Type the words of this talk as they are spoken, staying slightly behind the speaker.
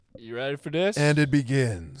You ready for this? And it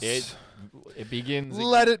begins. It begins.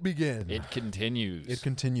 Let it begin. It continues. It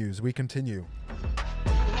continues. We continue.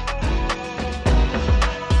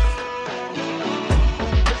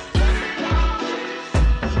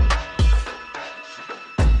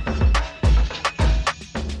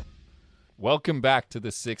 Welcome back to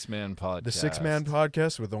the Six Man Podcast. The Six Man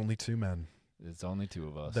Podcast with only two men. It's only two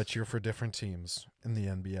of us. That cheer for different teams in the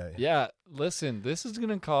NBA. Yeah, listen, this is going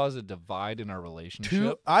to cause a divide in our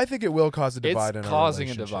relationship. I think it will cause a divide in our relationship. It's causing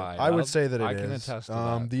a divide. I would say that it is. I can attest to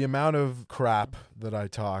that. The amount of crap that I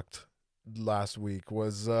talked last week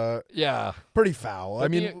was pretty foul. But I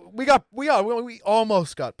mean, we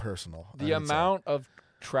almost got personal. The amount of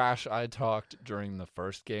trash I talked during the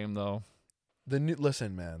first game, though.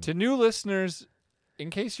 Listen, man. To new listeners,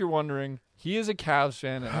 in case you're wondering, he is a Cavs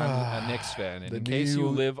fan and I'm a Knicks fan. And in case you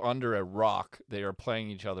live under a rock, they are playing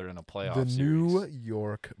each other in a playoff series. The New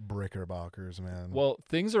York Knickerbockers, man. Well,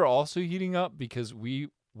 things are also heating up because we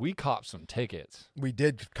copped some tickets. We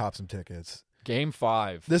did cop some tickets. Game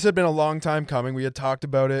 5. This had been a long time coming. We had talked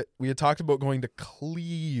about it. We had talked about going to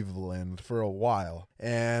Cleveland for a while.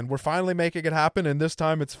 And we're finally making it happen. And this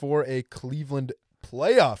time it's for a Cleveland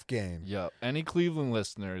playoff game. Yeah. Any Cleveland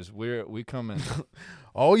listeners, we come in.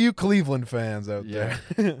 All you Cleveland fans out there.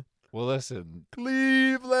 Well, listen.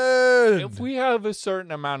 Cleveland! If we have a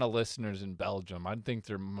certain amount of listeners in Belgium, I think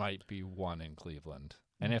there might be one in Cleveland.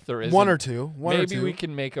 And if there isn't, one or two. Maybe we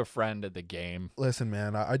can make a friend at the game. Listen,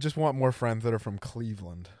 man, I just want more friends that are from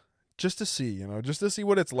Cleveland. Just to see, just to see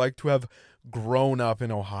what it's like to have grown up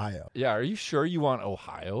in Ohio. Yeah, are you sure you want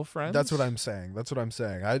Ohio friends? That's what I'm saying.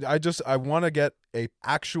 I want to get a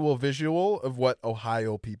actual visual of what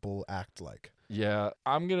Ohio people act like. Yeah,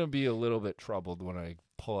 I'm going to be a little bit troubled when I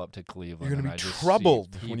pull up to Cleveland. You're going to be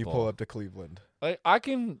troubled when you pull up to Cleveland. I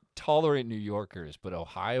can tolerate New Yorkers, but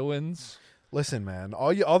Ohioans... Listen, man,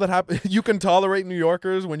 all that happen, you can tolerate New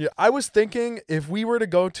Yorkers when you. I was thinking if we were to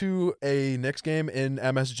go to a Knicks game in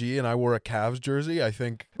MSG and I wore a Cavs jersey, I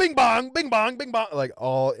think bing bong, bing bong, bing bong, like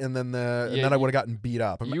all, and then I would have gotten beat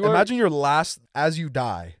up. Imagine your last, as you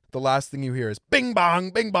die, the last thing you hear is bing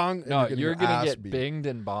bong, bing bong. No, you're gonna get binged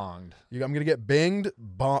and bonged. I'm gonna get binged.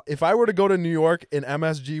 If I were to go to New York in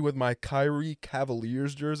MSG with my Kyrie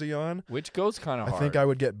Cavaliers jersey on, which goes kind of hard, I think I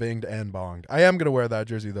would get binged and bonged. I am gonna wear that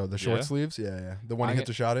jersey though, the short sleeves. Yeah, the one he hits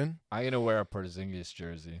a shot in. I'm gonna wear a Porzingis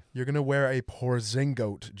jersey. You're gonna wear a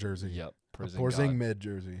Porzingoat jersey. Yep. Porzingis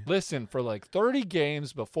jersey. Listen, for like 30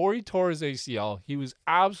 games before he tore his ACL, he was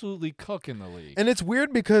absolutely cooking the league. And it's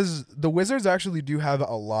weird because the Wizards actually do have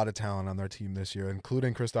a lot of talent on their team this year,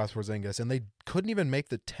 including Kristaps Porzingis, and they couldn't even make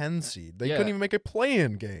the 10 seed. They couldn't even make a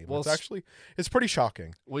play-in game. Well, it's pretty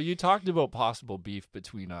shocking. Well, you talked about possible beef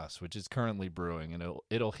between us, which is currently brewing, and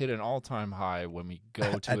it'll hit an all-time high when we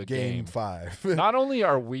go to a game 5. Not only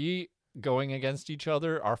are we going against each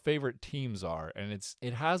other, our favorite teams are, and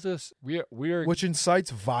it has us we're which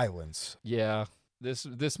incites violence. Yeah,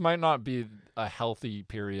 this might not be a healthy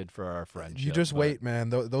period for our friendship. You just wait, man.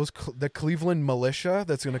 The Cleveland militia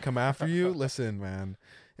that's gonna come after you. Listen, man.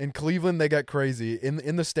 In Cleveland, they get crazy.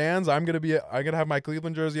 In the stands, I'm gonna have my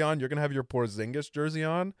Cleveland jersey on. You're gonna have your Porzingis jersey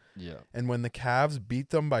on. Yeah. And when the Cavs beat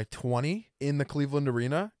them by 20 in the Cleveland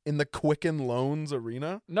Arena, in the Quicken Loans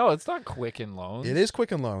Arena. No, it's not Quicken Loans. It is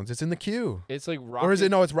Quicken Loans. It's in the Q. It's like Rocket. Or is it?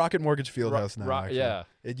 No, it's Rocket Mortgage Fieldhouse now. Yeah.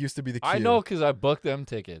 It used to be the Q. I know because I booked them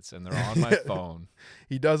tickets and they're on my phone.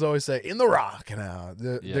 He does always say in the Rock now.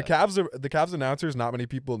 The Cavs announcers, not many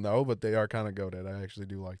people know, but they are kind of goated. I actually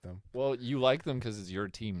do like them. Well, you like them because it's your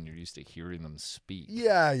team and you're used to hearing them speak.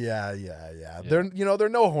 Yeah. They're they're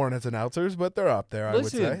no Hornets announcers, but they're up there.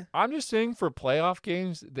 Listen, I would say. I'm just saying for playoff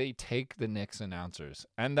games, they take the Knicks announcers,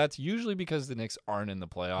 and that's usually because the Knicks aren't in the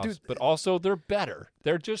playoffs, but also they're better.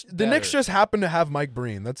 They're just the better. Knicks just happen to have Mike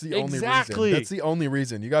Breen. That's the only reason. That's the only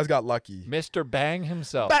reason. You guys got lucky. Mr. Bang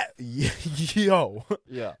himself. Yo.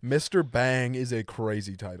 Yeah. Mr. Bang is a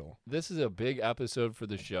crazy title. This is a big episode for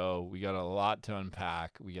the show. We got a lot to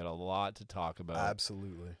unpack. We got a lot to talk about.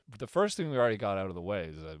 Absolutely. The first thing we already got out of the way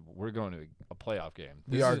is that we're going to a playoff game.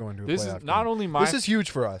 We are going to a playoff game. This is not only this is huge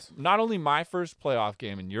for us. Not only my first playoff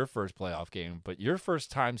game and your first playoff game, but your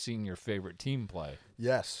first time seeing your favorite team play.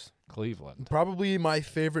 Yes. Cleveland. Probably my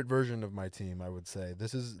favorite version of my team, I would say.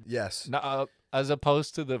 This is, yes. Now, as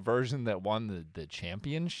opposed to the version that won the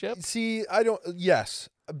championship? See, yes.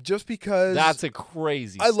 Just because. That's a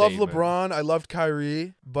crazy I love statement. LeBron. I loved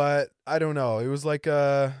Kyrie. But I don't know. It was like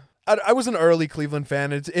I was an early Cleveland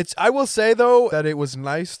fan. I will say, though, that it was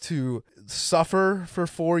nice to suffer for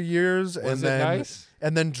 4 years. Was it nice?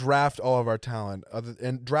 and then draft all of our talent,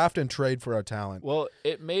 and draft and trade for our talent. Well,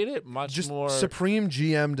 it made it Just more supreme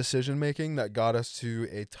GM decision making that got us to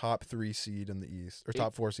a top 3 seed in the East, or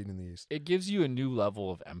top 4 seed in the East. It gives you a new level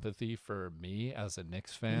of empathy for me as a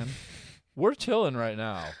Knicks fan. We're chilling right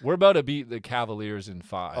now. We're about to beat the Cavaliers in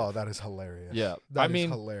 5. Oh, that is hilarious. Yeah. That is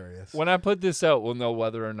hilarious. When I put this out, we'll know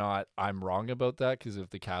whether or not I'm wrong about that, because if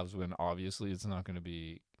the Cavs win, obviously it's not going to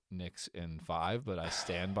be Knicks in 5, but I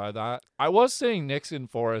stand by that. I was saying Knicks in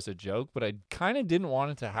 4 as a joke, but I kind of didn't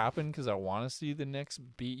want it to happen because I want to see the Knicks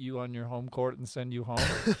beat you on your home court and send you home.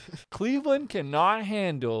 Cleveland cannot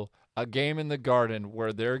handle a game in the Garden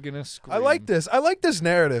where they're going to scream. I like this. I like this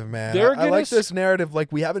narrative, man. I like this narrative.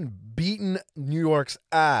 Like, we haven't beaten New York's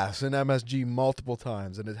ass in MSG multiple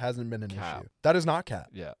times, and it hasn't been an issue. That is not cap.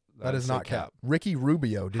 Yeah. That is not cap. Ricky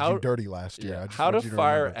Rubio did you dirty last year. How to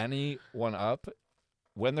fire anyone up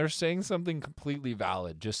when they're saying something completely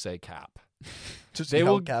valid, just say cap. Just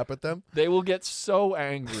yell cap at them? They will get so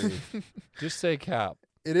angry. Just say cap.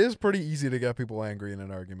 It is pretty easy to get people angry in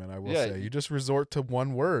an argument, I will say. You just resort to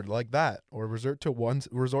one word like that, or resort to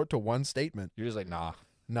one statement. You're just like, nah.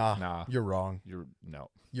 You're wrong.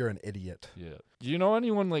 You're an idiot. Yeah. Do you know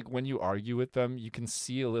anyone, like, when you argue with them, you can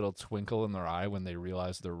see a little twinkle in their eye when they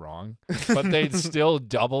realize they're wrong, but they still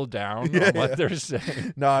double down on what they're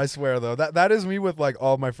saying? No, I swear, though. That is me with, like,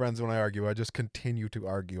 all my friends when I argue. I just continue to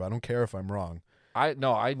argue. I don't care if I'm wrong. I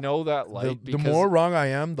know that the more wrong I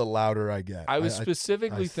am, the louder I get. I was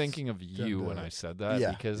specifically thinking of you when I said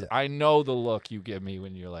that, because I know the look you give me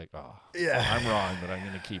when you're like, oh, I'm wrong, but I'm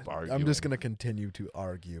going to keep arguing. I'm just going to continue to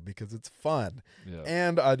argue because it's fun. Yeah.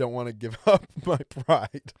 And I don't want to give up my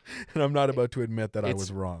pride. And I'm not about to admit that I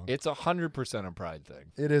was wrong. It's 100% a pride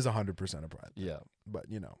thing. It is 100% a pride. Yeah. But,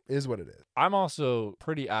 is what it is. I'm also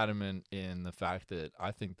pretty adamant in the fact that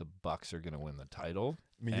I think the Bucks are going to win the title.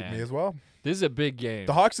 Me as well. This is a big game.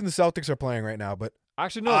 The Hawks and the Celtics are playing right now, but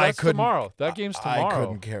actually, no, that's tomorrow. That game's tomorrow. I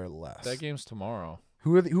couldn't care less. That game's tomorrow.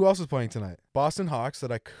 Who else is playing tonight? Boston Hawks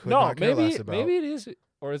that I could not care less about. Maybe it is,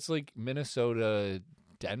 or it's like Minnesota,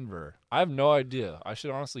 Denver. I have no idea. I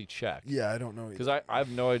should honestly check. Yeah, I don't know. Because I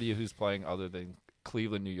have no idea who's playing other than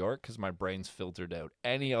Cleveland, New York, because my brain's filtered out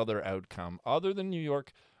any other outcome other than New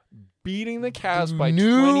York beating the Cavs by 20.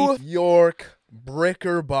 New York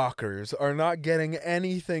Brickerbockers are not getting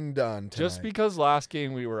anything done tonight. Just because last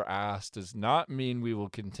game we were asked does not mean we will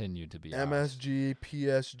continue to be asked. MSG,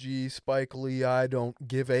 PSG, Spike Lee, I don't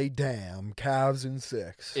give a damn. Cavs in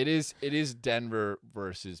 6. It is Denver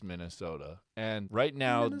versus Minnesota. And right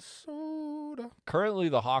now, currently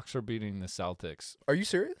the Hawks are beating the Celtics. Are you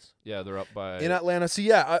serious? Yeah, they're up by... In Atlanta. See,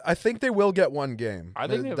 yeah, I think they will get one game. I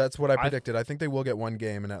think that's what I predicted. I think they will get one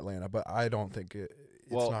game in Atlanta, but I don't think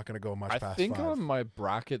it's not going to go much past 5. I think on my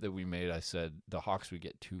bracket that we made, I said the Hawks would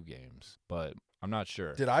get 2 games, but I'm not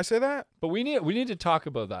sure. Did I say that? But we need to talk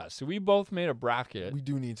about that. So we both made a bracket. We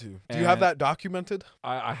do need to. Do you have that documented?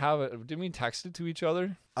 I have it. Didn't we text it to each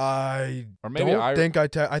other? I think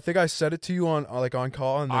I said it to you on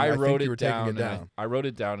call, and then I think you were taking it down. I wrote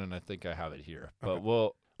it down, and I think I have it here. But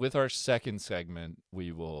with our second segment,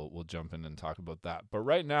 we'll jump in and talk about that. But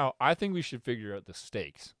right now, I think we should figure out the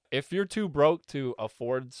stakes. If you're too broke to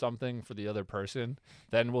afford something for the other person,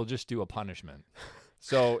 then we'll just do a punishment.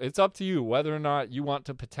 So it's up to you whether or not you want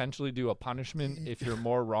to potentially do a punishment if you're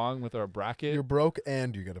more wrong with our bracket. You're broke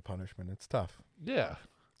and you get a punishment. It's tough. Yeah.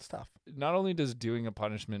 It's tough. Not only does doing a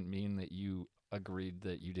punishment mean that you agreed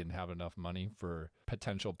that you didn't have enough money for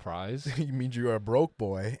potential prize. It means you're a broke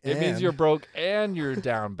boy. It means you're broke and you're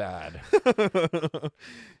down bad.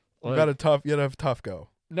 You had a tough go.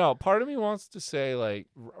 No, part of me wants to say, like,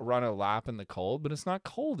 run a lap in the cold, but it's not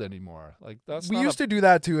cold anymore. Like, we used to do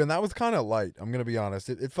that too, and that was kind of light. I'm gonna be honest.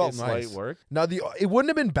 It felt nice. Light work. Now it wouldn't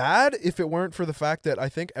have been bad if it weren't for the fact that I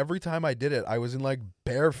think every time I did it, I was in like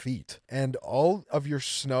bare feet, and all of your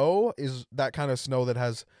snow is that kind of snow that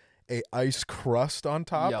has a ice crust on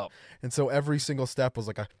top, Yep. And so every single step was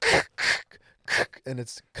like a. And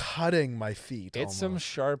it's cutting my feet. It's some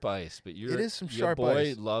sharp ice, but it is some sharp your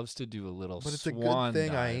boy ice. Loves to do a little but it's swan a good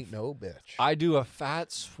thing dive. I ain't no bitch. I do a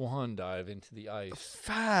fat swan dive into the ice. A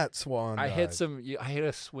fat swan dive. I hit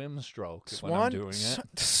a swim stroke when I'm doing it.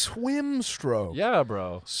 Swim stroke. Yeah,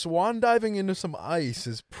 bro. Swan diving into some ice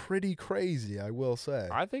is pretty crazy, I will say.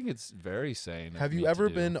 I think it's very sane. Have you ever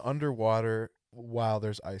been underwater while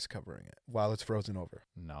there's ice covering it, while it's frozen over?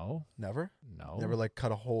 No. Never? No. Never like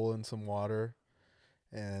cut a hole in some water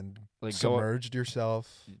and Like submerged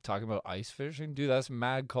yourself. Talking about ice fishing, dude, that's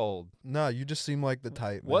mad cold. No, you just seem like the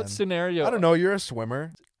type. What man. scenario? I don't know. You're a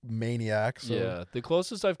swimmer, maniac. So. Yeah, the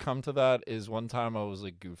closest I've come to that is one time I was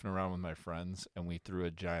like goofing around with my friends, and we threw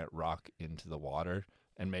a giant rock into the water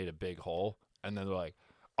and made a big hole. And then they're like,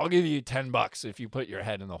 "I'll give you $10 if you put your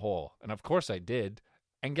head in the hole." And of course I did.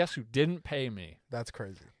 And guess who didn't pay me? That's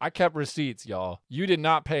crazy. I kept receipts, y'all. You did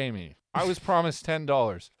not pay me. I was promised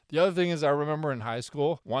 $10. The other thing is, I remember in high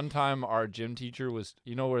school, one time our gym teacher was,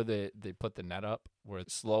 you know where they put the net up, where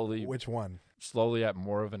it's slowly Which one? Slowly at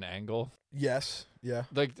more of an angle. Yes. Yeah.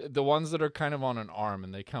 Like the ones that are kind of on an arm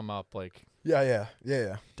and they come up like Yeah.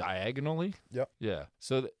 diagonally. Yep. Yeah.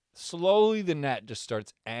 So slowly the net just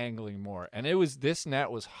starts angling more. And this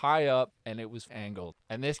net was high up and it was angled.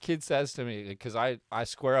 And this kid says to me, because I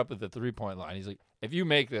square up at the 3-point line, he's like, "If you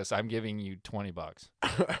make this, I'm giving you $20.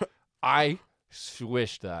 I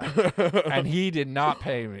swished that. And he did not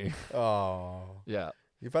pay me. Oh. Yeah.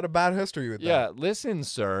 You've had a bad history with that. Yeah. Listen,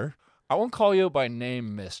 sir, I won't call you out by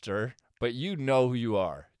name, mister, but you know who you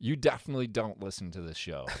are. You definitely don't listen to this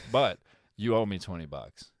show, but you owe me $20.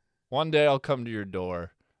 One day I'll come to your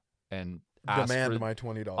door and demand my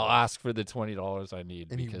 $20. I'll ask for the $20 I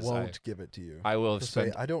need, and because he won't give it to you. I will have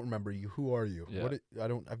spent. Say, "I don't remember you. Who are you? Yeah.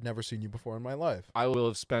 I've never seen you before in my life." I will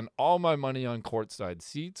have spent all my money on courtside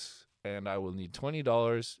seats, and I will need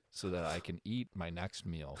 $20 so that I can eat my next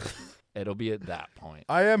meal. It'll be at that point.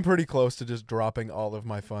 I am pretty close to just dropping all of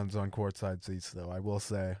my funds on courtside seats, though. I will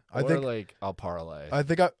say. I think like I'll parlay. I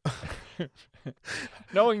think I.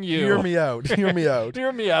 Knowing you, Hear me out. Hear me out.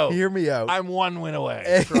 Hear me out. Hear me out. I'm one win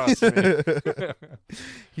away. Trust me.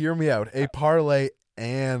 Hear me out. A parlay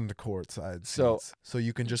and courtside So- seats, so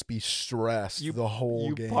you can just be stressed the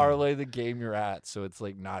whole game. You parlay the game you're at, so it's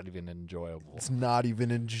like not even enjoyable. It's not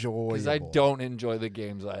even enjoyable. Because I don't enjoy the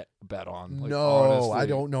games I bet on. Like, No, honestly. I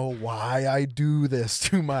don't know why I do this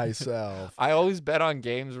to myself. I always bet on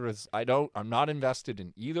games where I'm not invested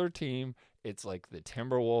in either team. It's like the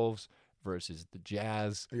Timberwolves versus the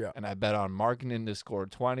Jazz. Yeah. And I bet on Markkanen to score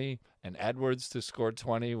 20 and Edwards to score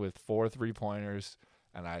 20 with 4 3-pointers.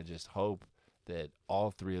 And I just hope that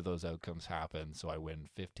all 3 of those outcomes happen, so I win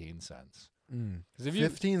 15 cents.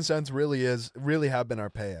 15 cents really have been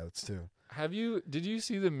our payouts too. Did you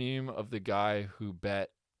see the meme of the guy who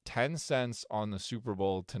bet 10 cents on the Super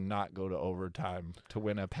Bowl to not go to overtime to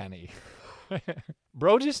win a penny?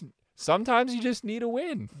 Bro, sometimes you just need a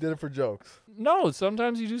win. Did it for jokes. No,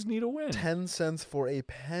 sometimes you just need a win. 10 cents for a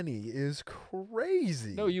penny is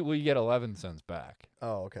crazy. No, you get 11 cents back.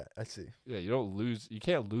 Oh, okay. I see. Yeah, you don't lose. You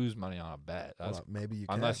can't lose money on a bet. Well, maybe you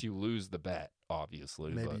can. Unless you lose the bet,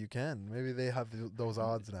 obviously. Maybe but you can. Maybe they have those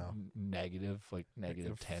odds now. Negative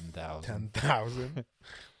 10,000. 10,000.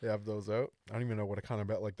 They have those out. I don't even know what a kind of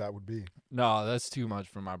bet like that would be. No, that's too much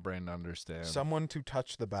for my brain to understand. Someone to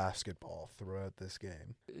touch the basketball throughout this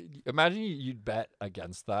game. Imagine you'd bet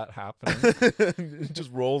against that happening. It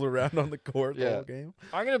just rolls around on the court the whole game.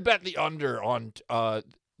 I'm gonna bet the under on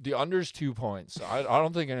the under's 2 points. I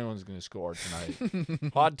don't think anyone's gonna score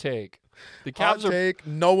tonight. Hot take. The Cavs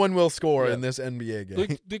no one will score in this NBA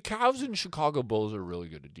game. The Cavs and Chicago Bulls are really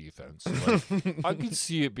good at defense. Like, I could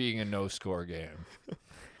see it being a no-score game.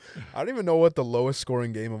 I don't even know what the lowest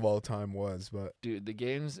scoring game of all time was, but Dude, the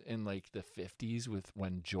games in like the 50s with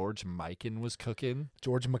when George Mikan was cooking.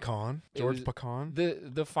 George Pecan.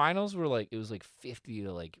 The finals were like, it was like 50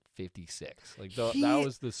 to like 56. Like that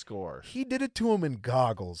was the score. He did it to him in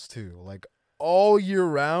goggles too. Like all year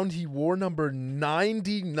round, he wore number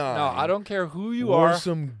 99. No, I don't care who you wore are.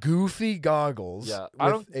 some goofy goggles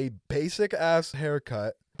with a basic ass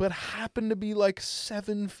haircut, but happened to be like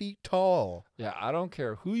 7 feet tall. Yeah, I don't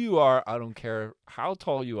care who you are. I don't care how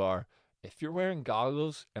tall you are. If you're wearing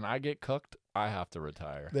goggles and I get cooked, I have to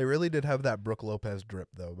retire. They really did have that Brooke Lopez drip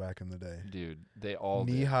though back in the day. Dude, they all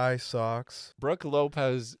knee-high socks. Brooke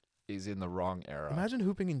Lopez is in the wrong era. Imagine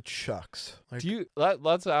hooping in Chucks. Like,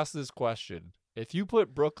 let's ask this question. If you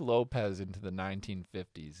put Brooke Lopez into the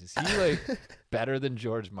 1950s, is he like better than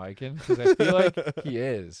George Mikan? Because I feel like he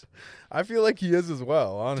is. I feel like he is as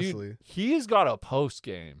well, honestly. Dude, he's got a post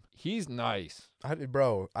game. He's nice.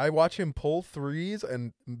 I watch him pull threes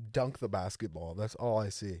and dunk the basketball. That's all I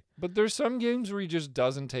see. But there's some games where he just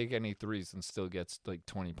doesn't take any threes and still gets like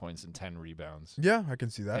 20 points and 10 rebounds. Yeah, I can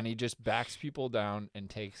see that. And he just backs people down and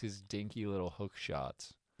takes his dinky little hook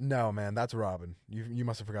shots. No, man, that's Robin. You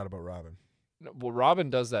must have forgot about Robin. Well, Robin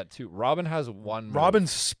does that too. Robin has one move. Robin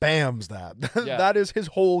spams that. Yeah. That is his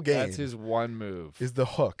whole game. That's his one move. Is the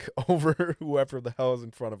hook over whoever the hell is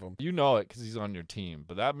in front of him. You know it because he's on your team,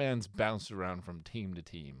 but that man's bounced around from team to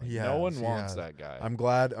team. Like, no one wants that guy. I'm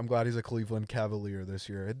glad he's a Cleveland Cavalier this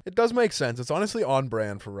year. It does make sense. It's honestly on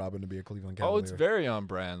brand for Robin to be a Cleveland Cavalier. Oh, it's very on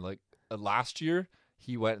brand. Like last year,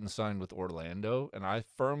 he went and signed with Orlando, and I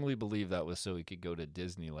firmly believe that was so he could go to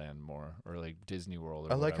Disneyland more, or like Disney World.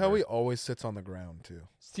 Or I like whatever. how he always sits on the ground too.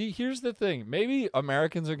 See, here's the thing. Maybe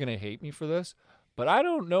Americans are gonna hate me for this, but I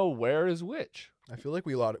don't know where is which. I feel like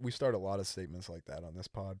we start a lot of statements like that on this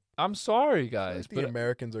pod. I'm sorry, guys, The but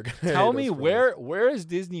Americans are gonna tell hate me us for where is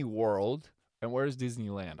Disney World and where is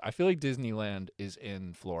Disneyland? I feel like Disneyland is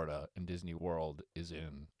in Florida and Disney World is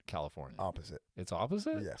in California. this. Opposite. It's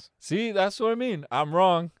opposite? Yes. See, that's what I mean. I'm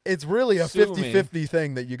wrong. It's really a Sue me. 50-50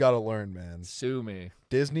 thing that you got to learn, man. Sue me.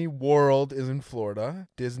 Disney World is in Florida.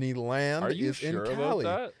 Disneyland Are you is sure in about Cali.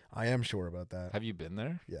 that? I am sure about that. Have you been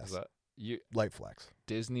there? Yes. Is that, you Light flex.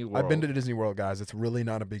 Disney World. I've been to Disney World, guys. It's really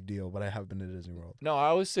not a big deal, but I have been to Disney World. No, I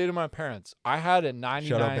always say to my parents, I had a 99.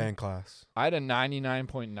 Shut up, band class. I had a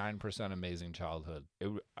 99.9% amazing childhood.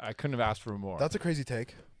 I couldn't have asked for more. That's a crazy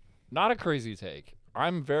take. Not a crazy take.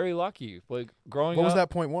 I'm very lucky. Like growing What was up, that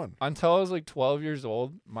point one? until I was like 12 years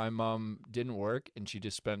old, my mom didn't work and she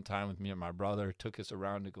just spent time with me and my brother, took us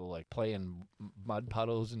around to go like play in mud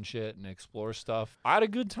puddles and shit and explore stuff. I had a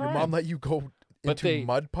good time. Your mom let you go But into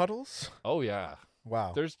mud puddles? Oh yeah.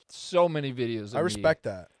 Wow. There's so many videos of I respect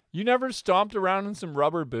that. You never stomped around in some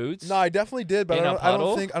rubber boots? No, I definitely did, but In a I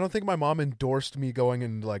don't puddle? think my mom endorsed me going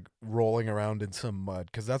and like rolling around in some mud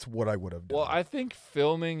because that's what I would have done. Well, I think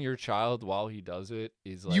filming your child while he does it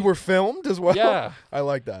is like you were filmed as well. Yeah. I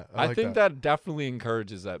like that. I think that definitely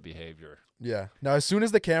encourages that behavior. Yeah. Now, as soon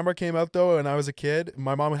as the camera came out, though, and I was a kid,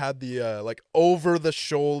 my mom had the like over the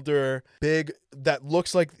shoulder big that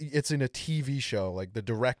looks like it's in a TV show. Like the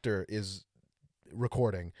director is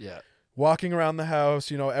recording. Yeah. Walking around the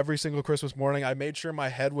house, every single Christmas morning, I made sure my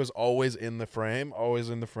head was always in the frame, always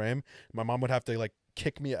in the frame. My mom would have to like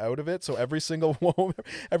kick me out of it. So every single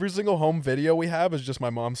home video we have is just my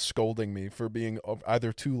mom scolding me for being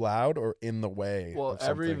either too loud or in the way. Well, of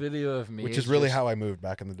every something, video of me which is really how I moved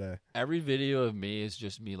back in the day. Every video of me is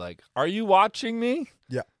just me like, "Are you watching me?"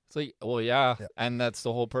 Yeah. It's like, well, yeah. Yeah. And that's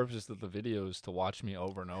the whole purpose of the video is to watch me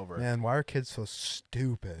over and over. Man, why are kids so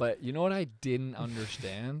stupid? But you know what I didn't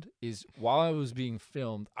understand is while I was being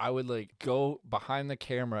filmed, I would like go behind the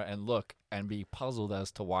camera and look and be puzzled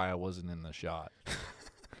as to why I wasn't in the shot.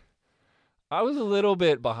 I was a little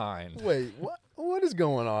bit behind. Wait, what is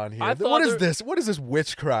going on here? I thought What is this? What is this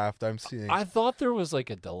witchcraft I'm seeing? I thought there was like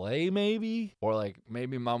a delay maybe, or like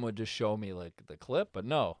maybe mom would just show me like the clip, but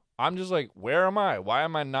no. I'm just like, where am I? Why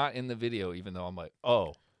am I not in the video? Even though I'm like,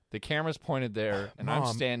 oh, the camera's pointed there and I'm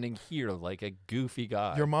Mom. standing here like a goofy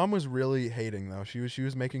guy. Your mom was really hating though. She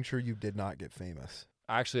was making sure you did not get famous.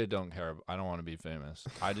 Actually, I don't care. I don't want to be famous.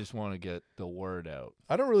 I just want to get the word out.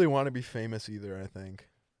 I don't really want to be famous either, I think.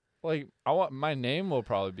 Like, I want my name will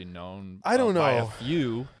probably be known. I don't by a know.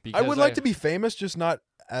 few. I Because would like to be famous, just not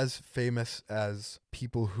as famous as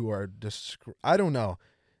people who are I don't know.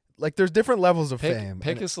 Like there's different levels of fame.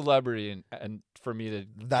 Pick and a celebrity and for me to.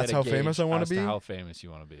 That's get a how famous I gauge wanna as be? How famous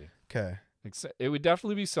you want to be? Okay. It would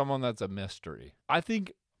definitely be someone that's a mystery. I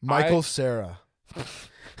think Michael Cera.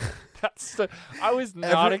 I was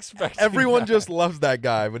not expecting. Everyone that. just loves that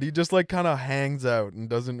guy, but he just like kind of hangs out and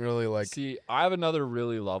doesn't really like. See, I have another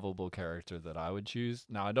really lovable character that I would choose.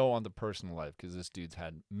 Now, I don't want the personal life because this dude's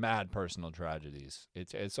had mad personal tragedies.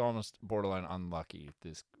 It's almost borderline unlucky.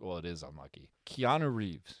 It is unlucky. Keanu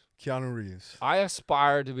Reeves. Keanu Reeves. I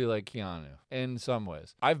aspire to be like Keanu in some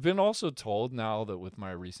ways. I've been also told now that with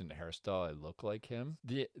my recent hairstyle, I look like him.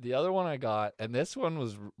 The other one I got, and this one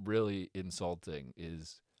was really insulting,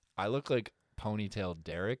 is I look like Ponytail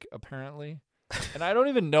Derek, apparently. And I don't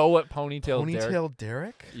even know what Ponytail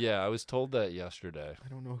Derek? Yeah, I was told that yesterday. I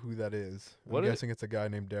don't know who that is. What I'm is- guessing it's a guy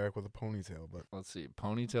named Derek with a ponytail, but Let's see.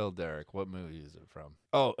 Ponytail Derek. What movie is it from?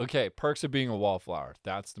 Oh, okay. Perks of Being a Wallflower.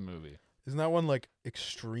 That's the movie. isn't that one like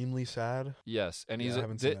extremely sad? Yes. And I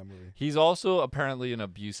haven't seen that movie. he's also apparently an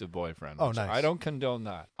abusive boyfriend. Oh, which nice. I don't condone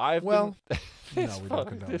that. Well, this, no, we don't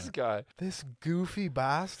condone this that. guy. This goofy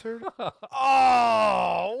bastard.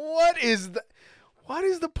 Oh, what is that? Why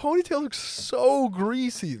does the ponytail look so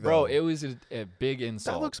greasy, though? Bro, it was a big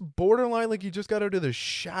insult. that looks borderline like you just got out of the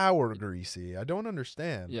shower greasy. I don't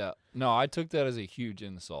understand. Yeah. No, I took that as a huge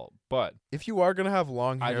insult. But If you are gonna have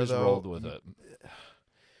long hair, I just though, rolled with it.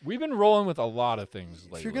 We've been rolling with a lot of things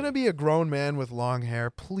lately. if you're gonna be a grown man with long hair,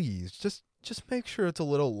 please just make sure it's a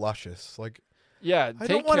little luscious. Like Yeah, I take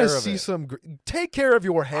don't want care to of see it. some. Take care of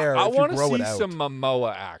your hair. I if you want to grow see it out. some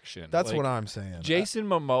Momoa action. That's like, what I'm saying. Jason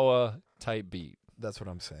Momoa type beat. That's what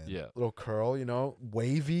I'm saying. Yeah. Little curl,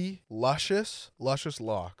 wavy, luscious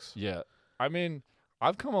locks. Yeah. I mean,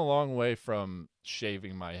 I've come a long way from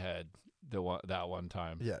shaving my head that one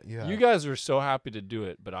time. Yeah, You guys were so happy to do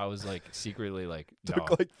it, but I was like secretly like, no,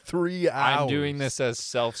 took like 3 hours. I'm doing this as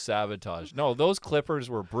self-sabotage. No, those clippers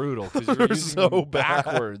were brutal because you were They're using so them bad.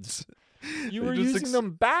 backwards. You were just using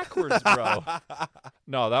them backwards, bro.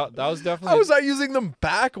 No, that was definitely. How was I using them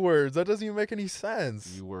backwards? That doesn't even make any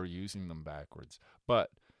sense. You were using them backwards, but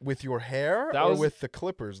With your hair That or was- with the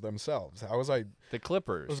clippers themselves? How was I? the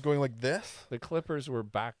clippers. I was going like this? The clippers were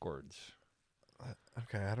backwards.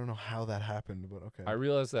 Okay, I don't know how that happened, but okay. I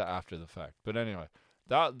realized that after the fact. But anyway,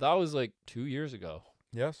 that was like 2 years ago.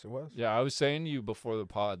 Yes, it was. Yeah, I was saying to you before the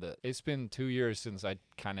pod that it's been 2 years since I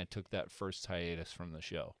kind of took that first hiatus from the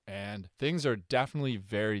show. And things are definitely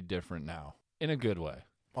very different now, in a good way.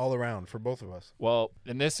 All around for both of us. Well,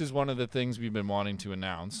 and this is one of the things we've been wanting to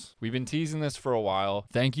announce. We've been teasing this for a while.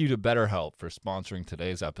 Thank you to BetterHelp for sponsoring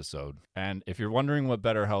today's episode. And if you're wondering what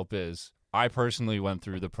BetterHelp is, I personally went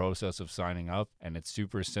through the process of signing up, and it's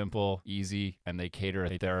super simple, easy, and they cater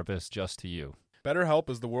a therapist just to you. BetterHelp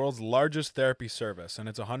is the world's largest therapy service, and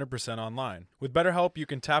it's 100% online. With BetterHelp, you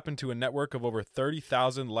can tap into a network of over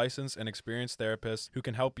 30,000 licensed and experienced therapists who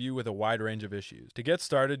can help you with a wide range of issues. To get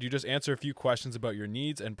started, you just answer a few questions about your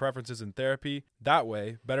needs and preferences in therapy. That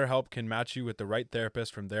way, BetterHelp can match you with the right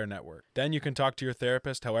therapist from their network. Then you can talk to your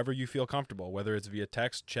therapist however you feel comfortable, whether it's via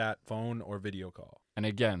text, chat, phone, or video call. And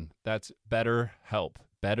again, that's BetterHelp.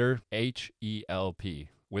 Better H-E-L-P.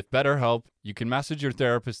 With BetterHelp, you can message your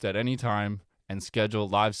therapist at any time and schedule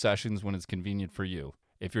live sessions when it's convenient for you.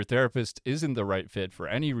 If your therapist isn't the right fit for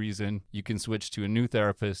any reason, you can switch to a new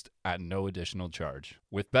therapist at no additional charge.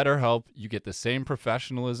 With BetterHelp, you get the same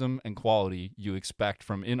professionalism and quality you expect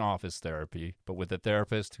from in-office therapy, but with a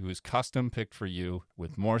therapist who is custom picked for you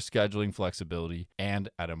with more scheduling flexibility and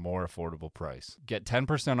at a more affordable price. Get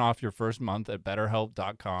 10% off your first month at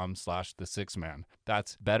betterhelp.com/the6man.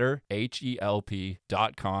 That's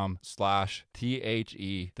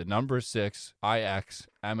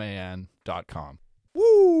betterhelp.com/THE6IXMAN.com.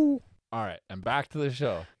 Woo! All right, and back to the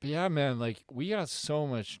show. But yeah, man, like we got so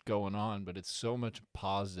much going on, but it's so much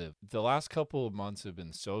positive. The last couple of months have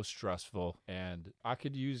been so stressful, and I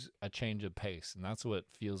could use a change of pace, and that's what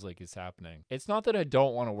feels like is happening. It's not that I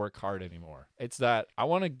don't want to work hard anymore. It's that I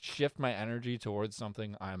want to shift my energy towards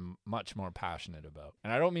something I'm much more passionate about.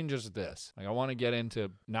 And I don't mean just this. Like I want to get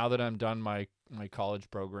into, now that I'm done my college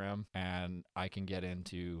program and I can get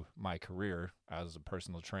into my career as a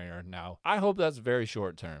personal trainer. Now, I hope that's very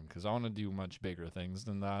short term because I want to do much bigger things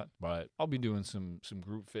than that, but I'll be doing some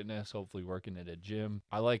group fitness, hopefully working at a gym.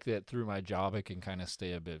 I like that through my job I can kind of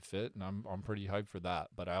stay a bit fit, and I'm pretty hyped for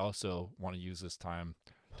that. But I also want to use this time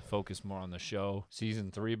to focus more on the show.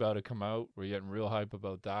 Season 3 about to come out. We're getting real hype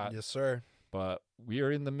about that. Yes, sir. But we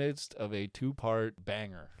are in the midst of a 2-part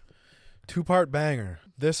banger. 2-part banger.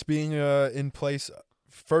 This being in place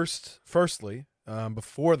firstly,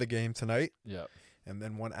 before the game tonight. Yeah. And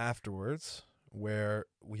then one afterwards where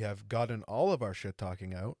we have gotten all of our shit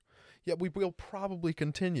talking out. Yet we will probably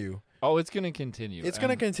continue. Oh, it's going to continue. It's going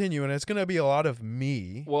to continue, and it's going to be a lot of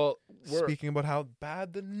me speaking about how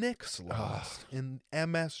bad the Knicks lost in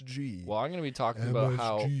MSG. Well, I'm going to be talking about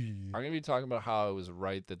how it was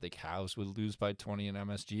right that the Cavs would lose by 20 in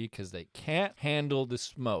MSG because they can't handle the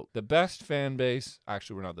smoke. The best fan base,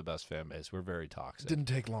 actually, we're not the best fan base. We're very toxic. Didn't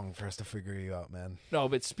take long for us to figure you out, man. No,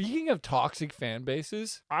 but speaking of toxic fan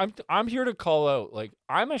bases, I'm here to call out, like,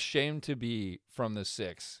 I'm ashamed to be from the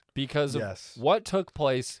 6 because of what took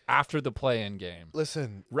place after the play-in game.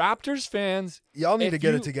 Listen, Raptors fans, y'all need to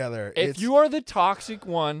get it together. If you are the toxic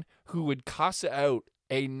one who would cuss out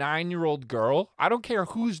a 9-year-old girl, I don't care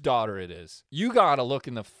whose daughter it is, you gotta look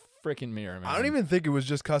in the freaking mirror, man. I don't even think it was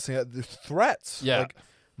just cussing out. The threats. Yeah. Like,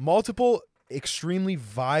 multiple extremely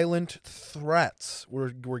violent threats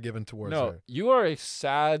were given towards her. You are a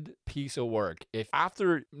sad piece of work. If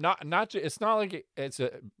after it's not like it's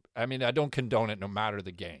a. I mean, I don't condone it no matter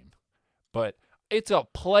the game, but it's a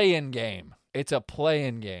play-in game. It's a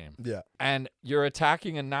play-in game. Yeah. And you're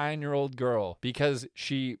attacking a 9-year-old girl because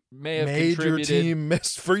she may have made contributed. Your team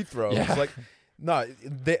miss free throws. Yeah. Like, no,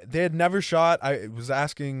 they had never shot. I was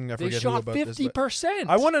asking, I forget who about this. They shot 50%.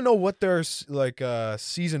 I want to know what their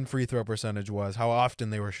season free throw percentage was, how often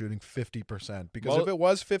they were shooting 50%. Because if it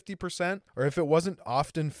was 50%, or if it wasn't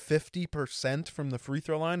often 50% from the free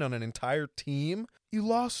throw line on an entire team, you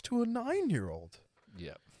lost to a 9-year-old.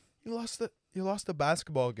 Yeah. You lost the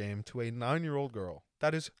basketball game to a 9-year-old girl.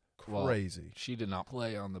 That is Well, Crazy. she did not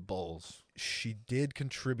play on the Bulls. She did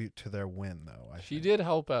contribute to their win, though. She did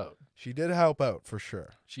help out. She did help out for sure.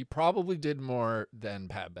 She probably did more than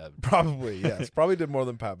Pat Bev. Probably, yes. Probably did more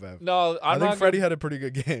than Pat Bev. No, I think Freddie had a pretty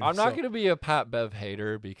good game. I'm not going to be a Pat Bev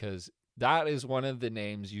hater because that is one of the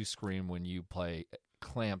names you scream when you play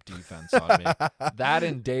clamp defense on me. That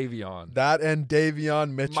and Davion. That and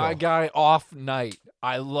Davion Mitchell. My guy, Off Night.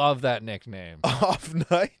 I love that nickname. Off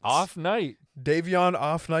Night? Off Night. Davion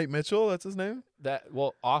Off Night Mitchell, that's his name?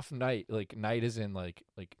 Off Night, like night is in like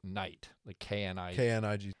night, like K-N-I.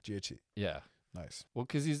 K-N-I-G-H-E. Yeah. Nice. Well,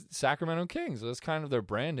 because he's Sacramento Kings. So that's kind of their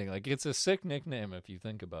branding. Like, it's a sick nickname if you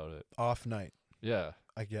think about it. Off Night, Yeah.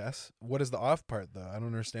 I guess. What is the off part, though? I don't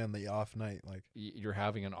understand the off night. Like, You're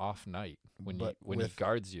having an off night when But he with-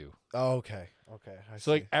 guards you. oh, okay. Okay. I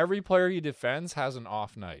So, like, every player he defends has an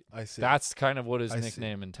off night. I see. That's kind of what his I see.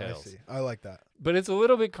 nickname I entails. see. I like that. But it's a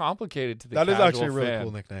little bit complicated to the That is casual actually a really fan.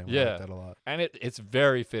 cool nickname. I Yeah. like that a lot. And it's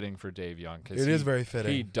very fitting for Davion because It is very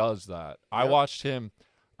fitting. he does that. I Yep. watched him.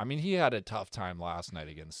 I mean, he had a tough time last night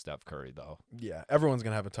against Steph Curry, though. Yeah, everyone's going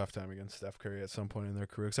to have a tough time against Steph Curry at some point in their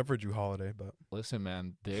career, except for Drew Holiday. But Listen,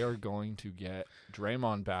 man, they are going to get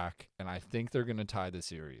Draymond back, and I think they're going to tie the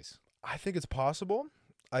series. I think it's possible.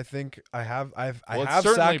 I think I have It's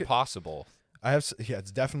certainly possible. Yeah,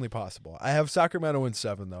 it's definitely possible. I have Sacramento in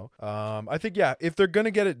 7, though. I think, yeah, if they're going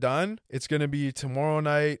to get it done, it's going to be tomorrow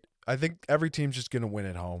night. I think every team's just going to win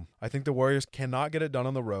at home. I think the Warriors cannot get it done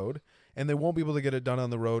on the road, and they won't be able to get it done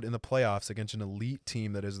on the road in the playoffs against an elite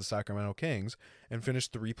team that is the Sacramento Kings and finish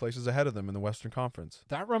 3 places ahead of them in the Western Conference.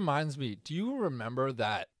 That reminds me, do you remember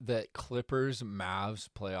that Clippers-Mavs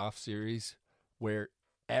playoff series where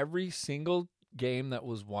every single game that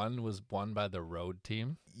was won by the road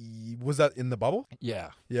team? Was that in the bubble?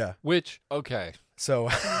 Yeah. Yeah. Which, okay. So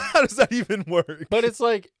how does that even work? But it's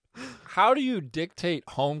like, how do you dictate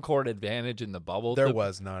home court advantage in the bubble? There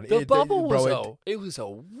was none. The bubble was a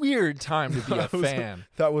weird time to be a fan.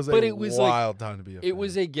 That was But a it was wild time to be a fan. It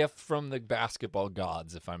was a gift from the basketball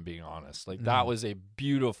gods, if I'm being honest. Like, that was a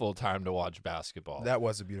beautiful time to watch basketball. That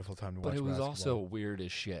was a beautiful time to watch But it was basketball. also weird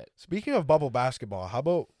as shit. Speaking of bubble basketball, how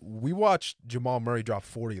about we watched Jamal Murray drop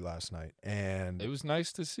 40 last night, and It was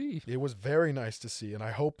nice to see. it was very nice to see, and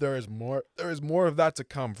I hope there is more of that to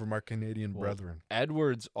come from our Canadian brethren.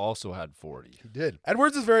 Edwards also had 40. He did.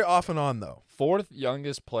 Edwards is very off and on, though. 4th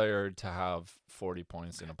youngest player to have 40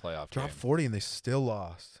 points in a playoff Dropped game. 40 and they still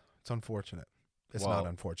lost. It's unfortunate. It's Well- not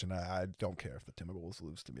unfortunate. I don't care if the Timberwolves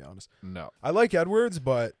lose, to be honest. No. I like Edwards,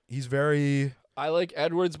 but he's very... I like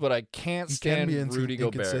Edwards, but I can't He can stand be Rudy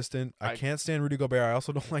Gobert. inconsistent. I can't stand Rudy Gobert. I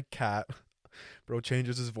also don't like Cat. Bro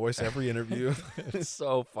changes his voice every interview. It's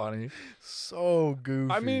so funny. So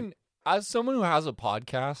goofy. I mean, as someone who has a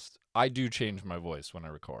podcast, I do change my voice when I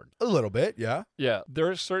record. a little bit, yeah. Yeah, there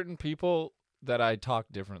are certain people that I talk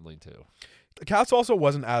differently to. Cat's also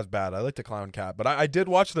wasn't as bad. I like to clown Cat, but I did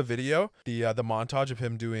watch the video, the montage of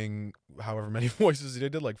him doing however many voices he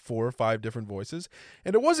did like 4 or 5 different voices,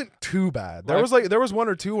 and it wasn't too bad. There was 1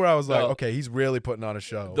 or 2 where I was like, okay, he's really putting on a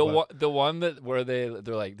show. The one that where they're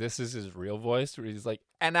like, this is his real voice, where he's like,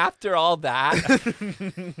 and after all that,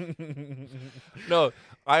 no,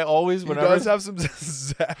 I always he whenever does have some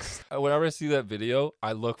zest. whenever I see that video,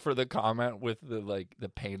 I look for the comment with the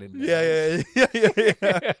painted nails.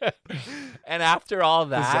 Yeah. And after all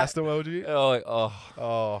The that, zest emoji.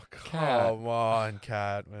 oh, Cat. Come on,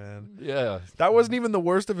 Cat, man. Yeah, That wasn't even the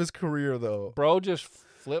worst of his career, though. bro, just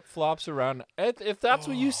flip flops around. If that's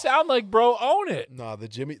what you sound like, bro, own it. No, the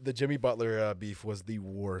Jimmy Butler beef was the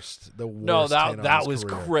worst. The worst. No, hit on that his was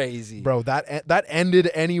career. crazy, Bro, that ended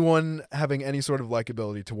anyone having any sort of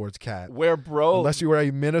likability towards Cat. Where bro, Unless you were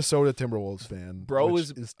a Minnesota Timberwolves fan. Bro which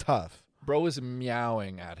is- is tough. bro was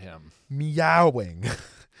meowing at him. Meowing.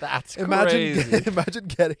 That's Imagine crazy. imagine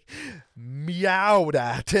getting meowed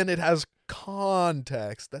at and it has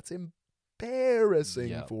context. That's embarrassing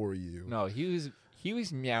Yep. for you. No, he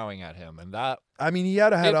was meowing at him, and that. I mean, he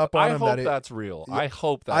had a head up on I him. hope that that's real. Yeah, I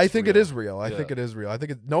hope that's. I think it real. is real. I Yeah. think it is real. I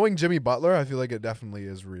think knowing Jimmy Butler, I feel like it definitely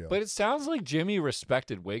is real. But it sounds like Jimmy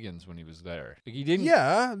respected Wiggins when he was there. Like, he didn't.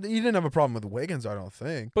 yeah, he didn't have a problem with Wiggins, I don't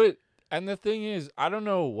think. But and the thing is, I don't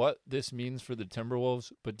know what this means for the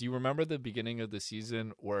Timberwolves. But do you remember the beginning of the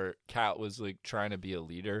season where Cat was like trying to be a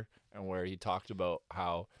leader, and where he talked about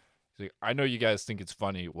how, he's like, I know you guys think it's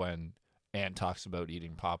funny when Ant talks about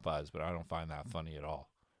eating Popeyes, but I don't find that funny at all.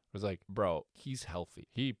 It was like, bro, he's healthy.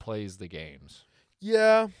 He plays the games.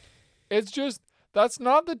 Yeah. It's just That's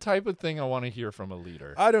not the type of thing I want to hear from a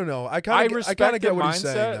leader. I don't know. I kind of respect get the what he's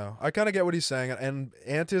mindset. saying though. I kind of get what he's saying, and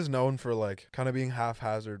Ant is known for like kind of being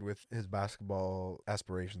haphazard with his basketball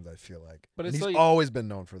aspirations. I feel like, But and it's he's like- always been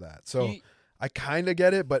known for that. So He- I kind of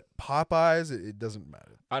get it, but Popeyes, it doesn't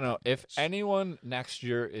matter. I don't know. If anyone next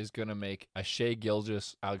year is going to make a Shea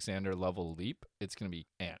Gilgeous-Alexander level leap, it's going to be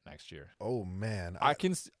Ant next year. Oh man, I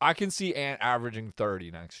can see Ant averaging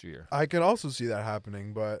 30 next year. I can also see that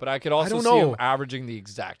happening, but But I could also don't see know. him averaging the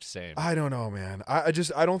exact same. I don't know, man. I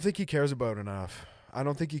don't think he cares about it enough. I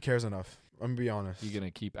don't think he cares enough. I'm gonna be honest. You going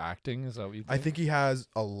to keep acting? Is that what you think? I think he has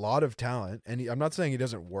a lot of talent, and I'm not saying he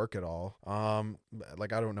doesn't work at all.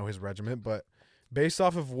 Like I don't know his regiment, but based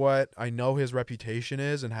off of what I know his reputation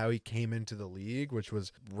is and how he came into the league, which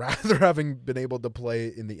was rather having been able to play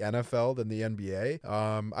in the NFL than the NBA,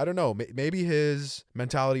 I don't know. Maybe his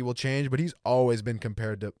mentality will change, but he's always been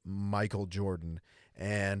compared to Michael Jordan.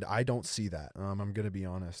 And I don't see that. I'm going to be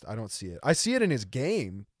honest. I don't see it. I see it in his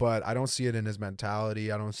game, but I don't see it in his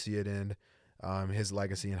mentality. I don't see it in his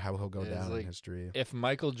legacy and how he'll go It's down like- in history. If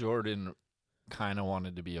Michael Jordan kind of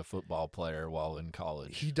wanted to be a football player while in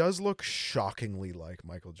college. He does look shockingly like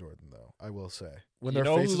Michael Jordan, though, I will say. When You their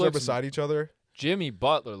know who faces are looks- beside each other, Jimmy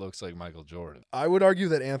Butler looks like Michael Jordan. I would argue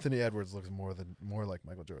that Anthony Edwards looks more like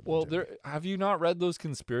Michael Jordan. than Well, Jimmy. have you not read those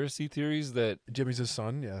conspiracy theories that, Jimmy's his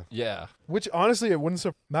son, yeah. yeah, Which, honestly, it wouldn't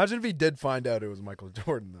imagine if he did find out it was Michael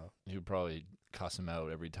Jordan, though. you'd probably cuss him out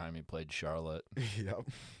every time he played Charlotte. Yep.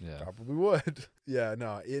 Yeah. Probably would. Yeah,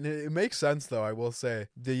 no, it makes sense though. I will say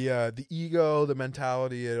the ego, the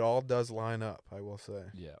mentality, it all does line up. I will say.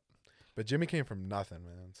 Yeah. But Jimmy came from nothing,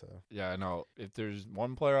 man. So Yeah, I know. If there's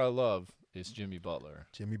one player I love, it's Jimmy Butler.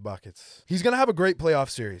 Jimmy buckets. He's gonna have a great playoff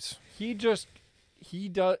series. He takes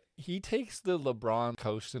the LeBron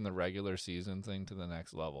coast in the regular season thing to the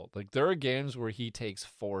next level. Like there are games where he takes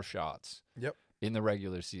 4 shots. Yep. In the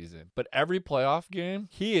regular season. But every playoff game,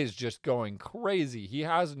 he is just going crazy. He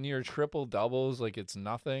has near triple doubles like it's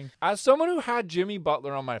nothing. As someone who had Jimmy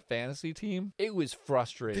Butler on my fantasy team, it was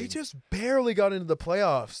frustrating. They just barely got into the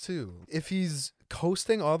playoffs too. If he's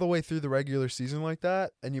coasting all the way through the regular season like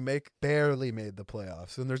that, and you barely made the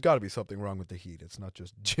playoffs, then there's got to be something wrong with the Heat. It's not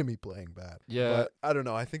just Jimmy playing bad. Yeah. But I don't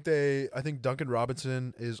know. I think Duncan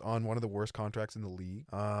Robinson is on one of the worst contracts in the league.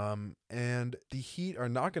 And the Heat are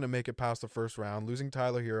not going to make it past the first round. Losing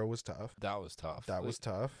Tyler Hero was tough. That was tough. That was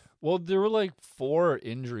tough. Well, there were like 4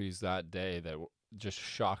 injuries that day that just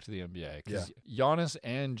shocked the NBA. Because Giannis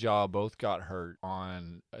and Ja both got hurt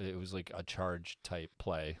on, it was like a charge type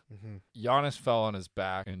play. Mm-hmm. Giannis fell on his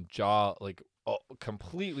back and Ja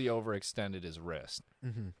completely overextended his wrist.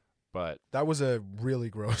 Mm-hmm. But That was a really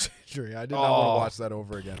gross injury. I did not want to watch that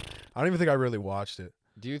over again. I don't even think I really watched it.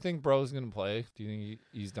 do you think Bro's going to play? Do you think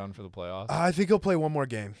he's done for the playoffs? I think he'll play one more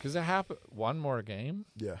game. Because it happened one more game?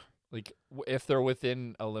 Yeah. Like, if they're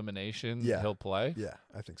within elimination, Yeah. he'll play? Yeah,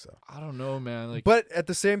 I think so. I don't know, man. Like, But at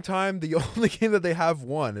the same time, the only game that they have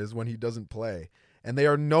won is when he doesn't play. And they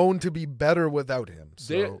are known to be better without him.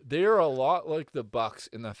 So they're a lot like the Bucks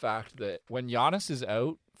in the fact that when Giannis is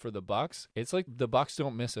out for the Bucks, it's like the Bucks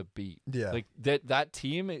don't miss a beat. yeah. Like that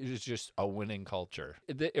team is just a winning culture.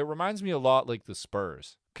 It reminds me a lot like the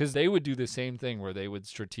Spurs. Because they would do the same thing where they would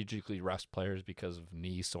strategically rest players because of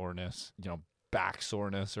knee soreness, back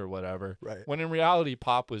soreness or whatever. Right. When in reality,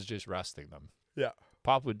 Pop was just resting them. Yeah.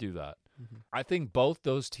 Pop would do that. Mhm. I think both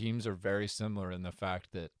those teams are very similar in the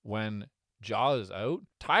fact that when Ja is out,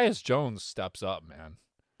 Tyus Jones steps up, man.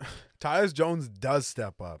 Tyus Jones does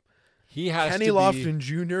step up. He has Kenny to Lofton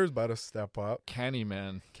Jr. is about to step up. Kenny,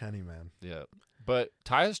 man. Kenny, man. Yeah. But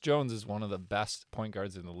Tyus Jones is one of the best point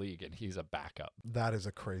guards in the league, and he's a backup. That is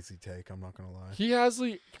a crazy take. I'm not going to lie. He has,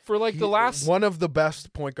 the last... One of the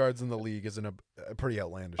best point guards in the league is a pretty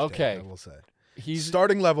outlandish Okay. take, I will say. He's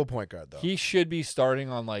Starting level point guard, though. He should be starting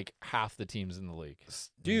on, half the teams in the league.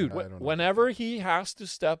 Dude, I don't know. whenever he has to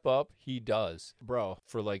step up, he does. Bro,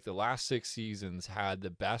 for the last 6 seasons, had the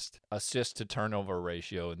best assist to turnover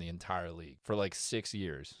ratio in the entire league for 6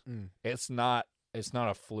 years. Mm. It's not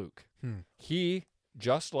a fluke. Hmm. He,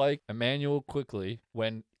 just like Emmanuel Quickly,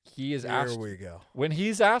 when he is Here we go. when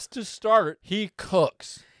he's asked to start, he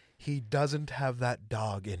cooks. He doesn't have that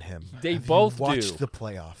dog in him. They Have you both watched do. the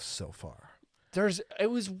playoffs so far. It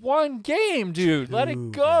was one game, dude. Let it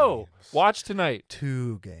 2 go. games. Watch tonight.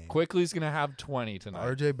 2 games. Quickly's gonna have 20 tonight.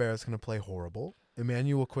 RJ Barrett's going to play horrible.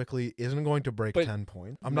 Emmanuel Quickly isn't going to break But- 10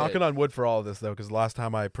 points. I'm But- knocking on wood for all of this, though, because last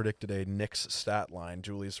time I predicted a Knicks stat line,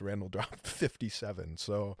 Julius Randle dropped 57.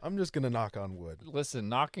 So I'm just going to knock on wood. Listen,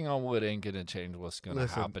 knocking on wood ain't gonna change what's gonna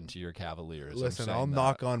Listen. happen to your Cavaliers. I'm Listen, saying I'll that.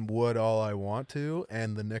 knock on wood all I want to,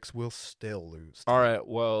 and the Knicks will still lose. All right,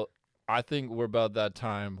 well, I think we're about that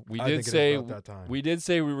time. I think it is about that time. We did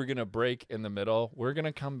say we were going to break in the middle. We're going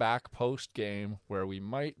to come back post game where we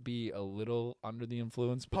might be a little under the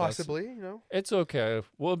influence. But Possibly, you know. it's okay.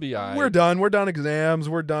 We'll be all right. We're done. We're done exams.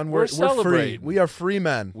 We're done. We're free. celebrating. We are free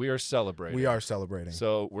men. We are celebrating. We are celebrating.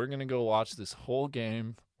 So we're going to go watch this whole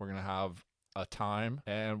game. We're going to have a time,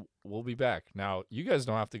 and we'll be back. Now, you guys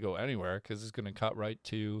don't have to go anywhere because it's going to cut right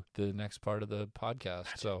to the next part of the podcast.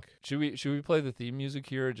 Magic. So should we play the theme music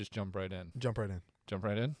here or just jump right in? Jump right in. Jump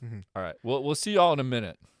right in? Mm-hmm. All right. We'll see y'all in a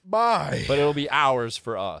minute. Bye. But it'll be hours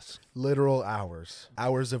for us. Literal hours.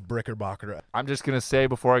 Hours of Brickerbacher. I'm just going to say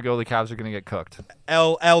before I go, the Cavs are going to get cooked.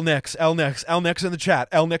 L Nix in the chat.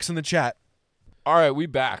 L Nix in the chat. All right, we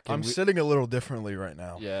back. I'm sitting a little differently right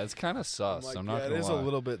now. Yeah, it's kind of sus. I'm not going to lie. It is a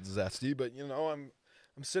little bit zesty, but you know, I'm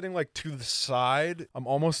sitting like to the side. I'm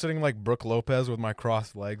almost sitting like Brooke Lopez with my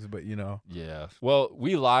crossed legs, but you know. Yeah. Well,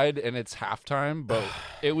 we lied and it's halftime, but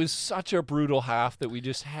it was such a brutal half that we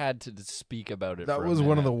just had to speak about it. That was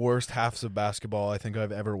one of the worst halves of basketball I think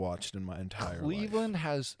I've ever watched in my entire life. Cleveland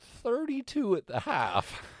has 32 at the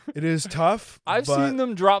half. It is tough. I've but seen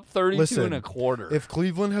them drop 32 listen, in a quarter. If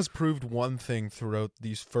Cleveland has proved one thing throughout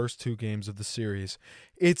these first two games of the series,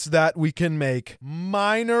 it's that we can make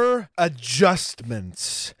minor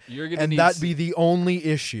adjustments. And that be the only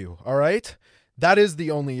issue, all right? That is the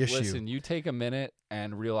only issue. Listen, you take a minute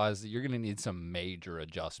and realize that you're going to need some major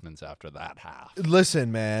adjustments after that half.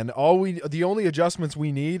 Listen, man, the only adjustments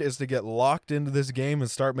we need is to get locked into this game and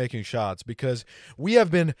start making shots because we have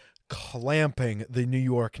been clamping the New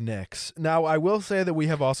York Knicks. Now, I will say that we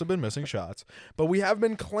have also been missing shots, but we have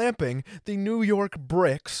been clamping the New York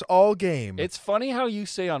Bricks all game. It's funny how you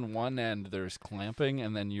say on one end there's clamping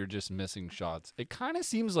and then you're just missing shots. It kind of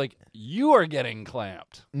seems like you are getting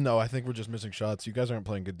clamped. No, I think we're just missing shots. You guys aren't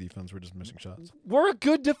playing good defense. We're just missing shots. We're a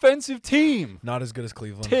good defensive team. Not as good as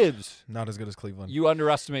Cleveland. Tibbs. Not as good as Cleveland. You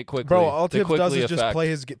underestimate quickly. Bro, all Tibbs does is effect.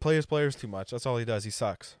 just play his players too much. That's all he does. He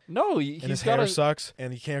sucks. No, and his hair sucks,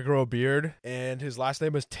 and he can't grow a beard, and his last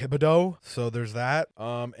name is Thibodeau, so there's that.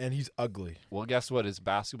 And he's ugly. Well, guess what? His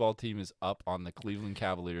basketball team is up on the Cleveland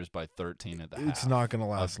Cavaliers by 13 at the half. It's not going to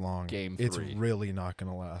last long. Game 3. It's really not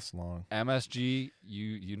going to last long. MSG,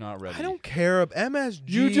 you not ready. I don't care. MSG.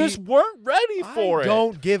 You just weren't ready for it. I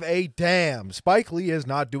don't give a damn. Spike Lee is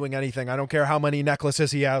not doing anything. I don't care how many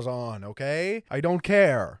necklaces he has on, okay? I don't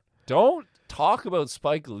care. Don't talk about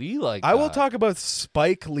Spike Lee like that. I will talk about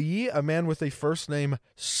Spike Lee, a man with a first name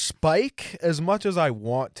Spike, as much as I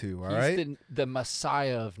want to, all right? He's the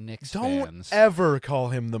messiah of Knicks Don't fans. ever call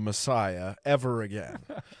him the messiah ever again.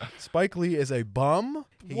 Spike Lee is a bum.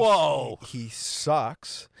 Whoa. He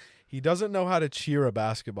sucks. He doesn't know how to cheer a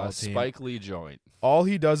basketball team. Spike Lee joint. All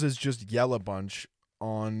he does is just yell a bunch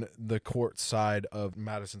on the court side of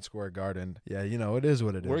Madison Square Garden. Yeah, you know, it is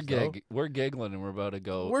what it is. We're giggling and we're about to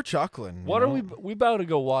go. We're chuckling. What are we? We about to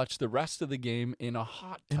go watch the rest of the game in a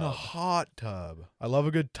hot tub. In a hot tub. I love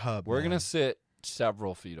a good tub. We're going to sit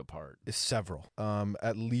several feet apart. Several.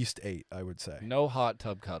 At least 8, I would say. No hot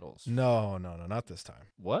tub cuddles. No, not this time.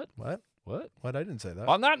 What? What? I didn't say that.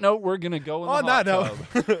 On that note, we're going to go in the hot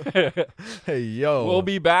tub. Hey, yo. We'll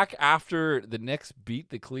be back after the Knicks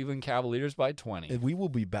beat the Cleveland Cavaliers by 20. And we will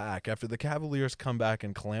be back after the Cavaliers come back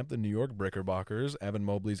and clamp the New York Brickerbockers. Evan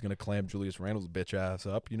Mobley's going to clamp Julius Randle's bitch ass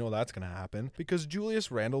up. You know that's going to happen because Julius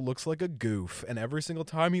Randle looks like a goof, and every single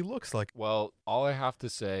time he looks like... Well, all I have to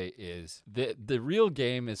say is the real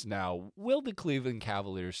game is now, will the Cleveland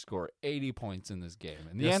Cavaliers score 80 points in this game?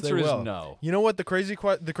 And the answer is no. You know what? The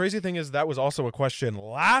crazy thing is that was also a question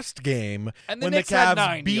last game and when Knicks the Cavs had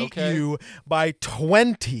 90, beat you by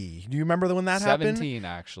 20. Do you remember when that 17, happened? 17,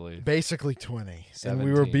 actually. Basically 20. 17. And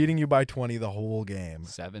we were beating you by 20 the whole game.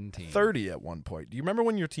 17. 30 at one point. Do you remember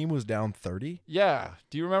when your team was down 30? Yeah.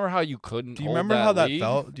 Do you remember how you couldn't Do you remember how that lead?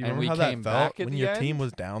 felt? Do you remember how that felt when your end? team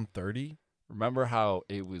was down 30? Remember how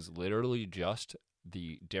it was literally just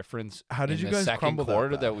the difference how did in you the guys second crumble quarter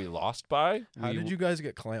that that we lost by? How did you guys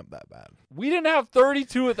get clamped that bad? We didn't have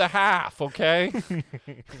 32 at the half, okay?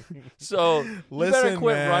 So you better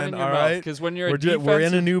quit running your mouth because when you're we're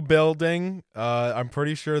in a new building. I'm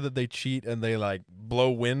pretty sure that they cheat and they like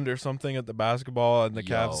blow wind or something at the basketball and the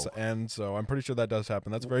Cavs end. So I'm pretty sure that does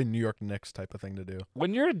happen. That's a very New York Knicks type of thing to do.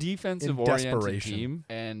 When you're a defensive-oriented team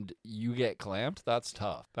and you get clamped, that's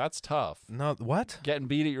tough. That's tough. No, what? Getting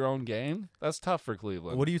beat at your own game, that's tough for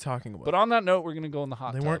Cleveland. What are you talking about? But on that note, we're going to go in the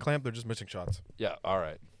hot tub. They weren't clamped. They're just missing shots. Yeah, all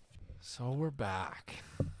right. So we're back.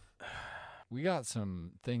 We got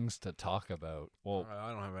some things to talk about. Well,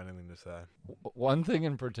 I don't have anything to say. One thing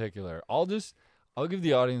in particular. I'll I'll give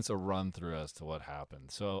the audience a run through as to what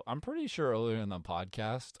happened. So I'm pretty sure earlier in the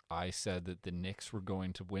podcast, I said that the Knicks were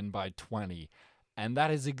going to win by 20, and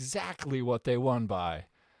that is exactly what they won by.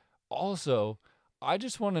 Also, I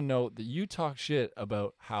just want to note that you talk shit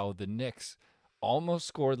about how the Knicks almost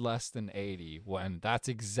scored less than 80 when that's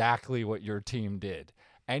exactly what your team did.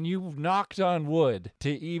 And you knocked on wood to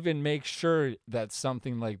even make sure that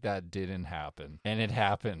something like that didn't happen. And it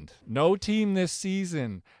happened. No team this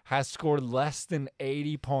season has scored less than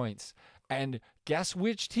 80 points. And guess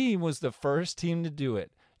which team was the first team to do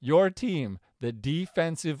it? Your team, the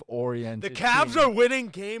defensive-oriented The Cavs team. are winning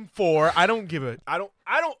Game 4. I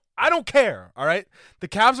don't care, all right? The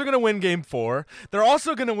Cavs are going to win Game 4. They're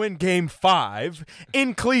also going to win Game 5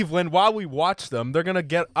 in Cleveland while we watch them. They're going to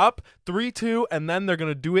get up 3-2, and then they're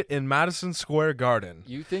going to do it in Madison Square Garden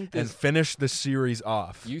You think and this? finish the series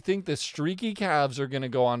off. You think the streaky Cavs are going to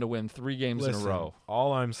go on to win 3 games in a row?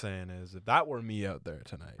 All I'm saying is if that were me out there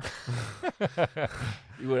tonight,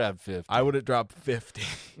 You would have 50. I would have dropped 50.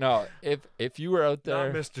 No, if you were out Not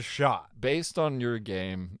there, missed a shot. based on your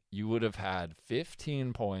game, you would have had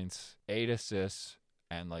 15 points, 8 assists,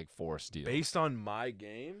 and like 4 steals. Based on my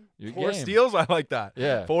game? Your 4 game. steals? I like that.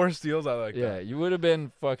 Yeah. 4 steals? I like Yeah, that. you would have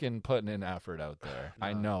been fucking putting in effort out there.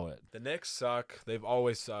 I No. know it. The Knicks suck. They've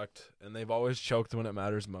always sucked, and they've always choked when it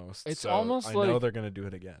matters most. It's So almost I know like- they're going to do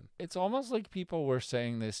it again. It's almost like people were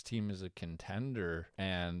saying this team is a contender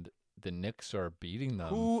and the Knicks are beating them.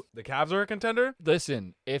 Who? The Cavs are a contender?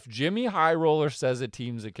 Listen, if Jimmy High Roller says a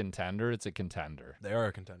team's a contender, it's a contender. They are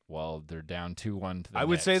a contender. Well, they're down 2-1 to the I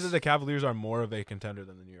would say Knicks. that the Cavaliers are more of a contender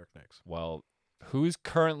than the New York Knicks. Well, who's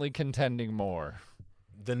currently contending more?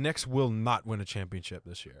 The Knicks will not win a championship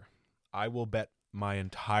this year. I will bet my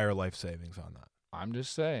entire life savings on that. I'm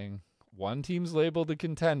just saying. One team's labeled a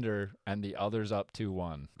contender and the other's up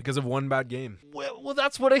 2-1. Because of one bad game. Well,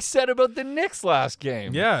 that's what I said about the Knicks last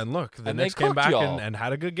game. Yeah, and look, the And they Knicks came cooked back y'all. and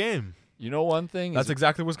had a good game. You know one thing? That's is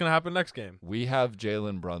exactly what's going to happen next game. we have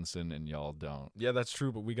Jalen Brunson and y'all don't. Yeah, that's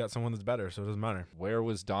true, but we got someone that's better, so it doesn't matter. Where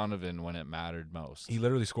was Donovan when it mattered most? He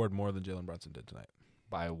literally scored more than Jalen Brunson did tonight.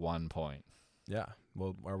 By 1 point. Yeah.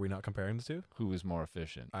 Well, are we not comparing the two? Who was more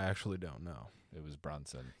efficient? I actually don't know. It was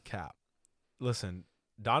Brunson. Cap. Listen,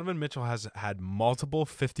 Donovan Mitchell has had multiple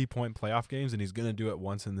 50-point playoff games, and he's going to do it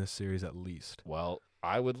once in this series at least. Well,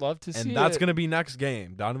 I would love to see And that's it. going to be next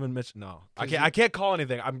game. Donovan Mitchell. No, I 'Cause can't. I can't call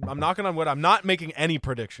anything. I'm knocking on wood. I'm not making any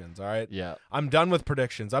predictions. All right. Yeah. I'm done with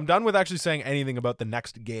predictions. I'm done with actually saying anything about the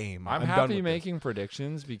next game. I'm done happy with making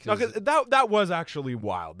predictions No, because 'cause that was actually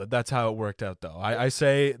wild. That's how it worked out, though. I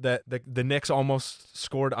say that the Knicks almost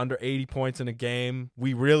scored under 80 points in a game.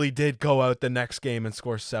 We really did go out the next game and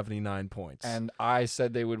score 79 points. and I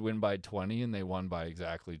said they would win by 20 and they won by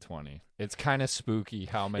exactly 20. It's kind of spooky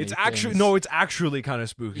how many it's actually things- it's actually kind of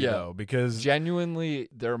spooky Yeah. though, because Genuinely,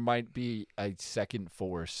 there might be a second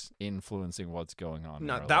force influencing what's going on.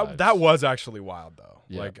 no, in our that lives. was actually wild though.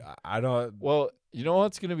 Yeah. Like I don't. Well, you know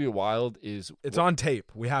what's gonna be wild is It's on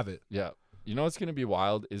tape. We have it. yeah. You know what's gonna be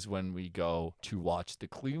wild is when we go to watch the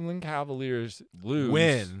Cleveland Cavaliers lose.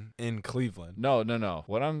 Win in Cleveland. No.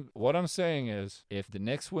 What I'm saying is if the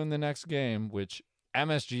Knicks win the next game, which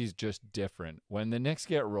MSG is just different. When the Knicks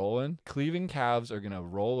get rolling, Cleveland Cavs are gonna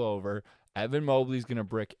roll over. Evan Mobley's gonna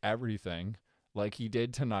brick everything like he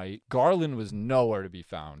did tonight. Garland was nowhere to be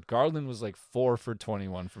found. Garland was like 4 for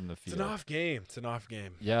 21 from the It's field. an off game. It's an off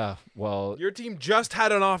game. Yeah, well, Your team just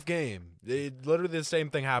had an off game. Literally the same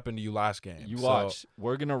thing happened to you last game. you So, watch.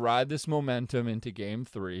 We're gonna ride this momentum into game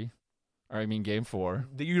 3. Or I mean game 4.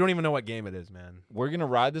 You don't even know what game it is, man. We're going to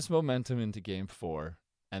ride this momentum into game 4.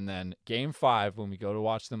 And then game 5, when we go to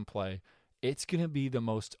watch them play, it's going to be the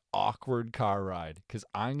most awkward car ride because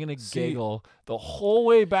I'm going to giggle the whole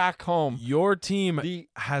way back home. Your team The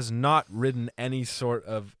has not ridden any sort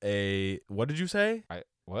of a. What did you say?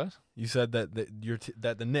 what? You said that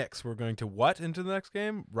that the Knicks were going to what into the next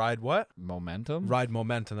game? Ride what? Momentum? Ride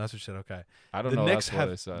momentum. That's what you said. Okay. I don't The know. Knicks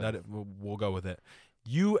That's what I said. that. We'll go with it.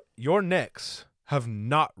 Your Knicks have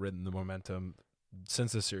not ridden the momentum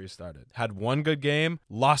since the series started. Had one good game,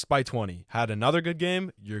 lost by 20. Had another good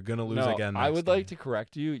game, you're gonna lose No, again. I next would game. like to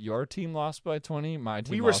correct you. Your team lost by 20. My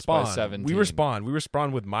team We lost respond. by 17. We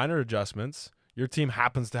respond with minor adjustments. Your team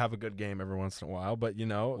happens to have a good game every once in a while, but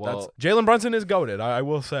Well- that's Jalen Brunson is goated. I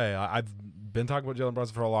will say I've been talking about Jalen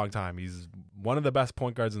Brunson for a long time. He's one of the best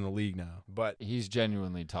point guards in the league now, but He's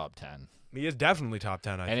genuinely top 10. he is definitely top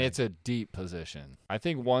 10. I And think. it's a deep position. I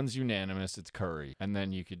think one's unanimous. It's Curry. And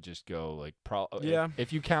then you could just go like, Yeah.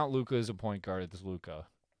 If you count Luka as a point guard, it's Luka.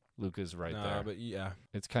 Luka's right there. But yeah,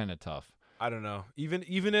 It's kind of tough. I don't know.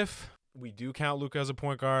 Even if we do count Luka as a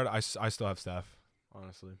point guard, I still have Steph.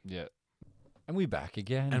 Honestly, Yeah. And we back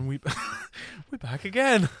again. And we back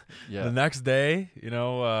again. yeah. The next day,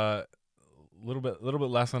 a little bit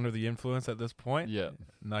less under the influence at this point. Yeah.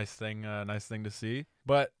 Nice thing to see.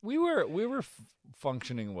 But We were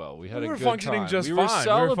functioning well. We had a good functioning time. just we fine. Were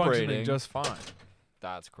celebrating. We were functioning just fine.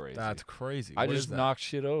 That's crazy. That's crazy. I What just is that? knocked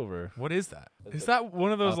shit over. What is that? Is that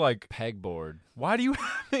one of those like? Pegboard. Why do you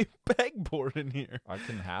have a pegboard in here? I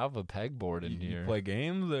can have a pegboard in You here. play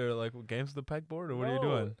games or like games with the pegboard, or what are you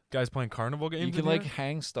No. doing? Guys playing carnival games? You can in like here?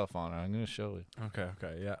 hang stuff on it. I'm gonna show you.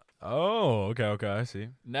 Okay, yeah. Oh, okay, I see.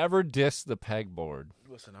 Never diss the pegboard.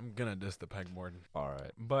 Listen, I'm gonna diss the pegboard, All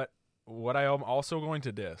right. but what I am also going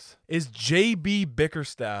to diss is JB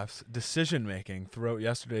Bickerstaff's decision making throughout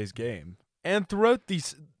yesterday's game and throughout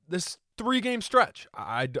this 3-game stretch.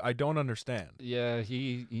 I don't understand. Yeah,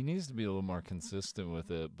 he needs to be a little more consistent with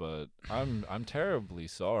it, but I'm terribly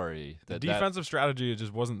sorry The that defensive strategy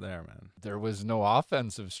just wasn't there, man. there was no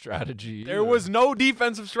offensive strategy. There was no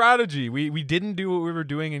defensive strategy. We didn't do what we were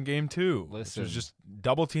doing in game 2. Listen. Which was just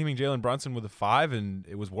double teaming Jalen Brunson with a 5, and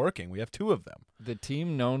it was working. We have 2 of them. The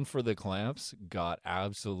team known for the clamps got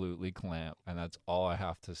absolutely clamped, and that's all I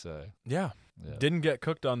have to say. Yeah. Yeah. Didn't get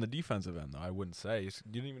cooked on the defensive end, though. I wouldn't say. You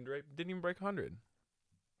didn't even break 100.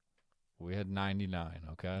 We had 99,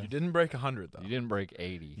 okay? You didn't break 100, though. You didn't break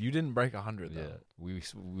 80. You didn't break 100, though. Yeah,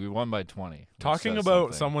 we won by 20. which Talking says about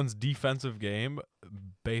something. someone's defensive game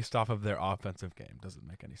based off of their offensive game doesn't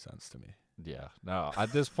make any sense to me. Yeah, no.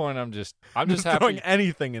 At this point, I'm just Just happy. throwing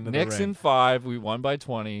anything into Knicks the ring. in 5. We won by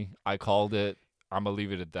 20. I called it. I'm gonna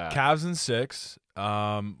leave it at that. Cavs in 6.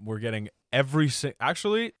 We're getting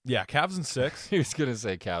actually, yeah, Cavs in 6. He was gonna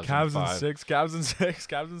say Cavs. Cavs in 5. in 6. Cavs in 6.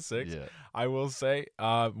 Cavs in 6. Yeah. I will say,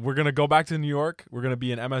 we're gonna go back to New York. We're gonna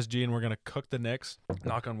be in MSG and we're gonna cook the Knicks.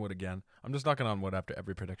 Knock on wood again. I'm just knocking on wood after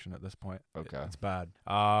every prediction at this point. Okay. It's bad.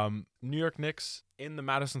 New York Knicks in the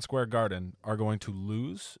Madison Square Garden are going to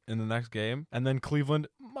lose in the next game, and then Cleveland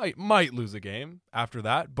might lose a game after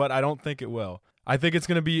that, but I don't think it will. I think it's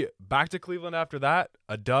gonna be back to Cleveland after that,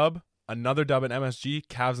 a dub, another dub at MSG,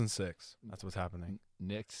 Cavs in 6. That's what's happening.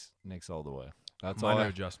 Knicks all the way. That's Minor all.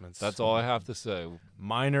 adjustments. That's all I have to say.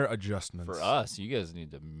 Minor adjustments. For us, you guys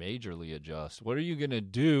need to majorly adjust. What are you gonna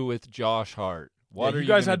do with Josh Hart? What Yeah, are you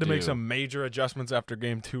guys gonna had to make do? some major adjustments after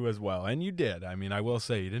game 2 as well, and you did. I mean, I will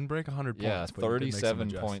say you didn't break 100 Yeah, points, but you did make some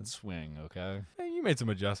 37-point adjustments. swing. Okay. Hey, you made some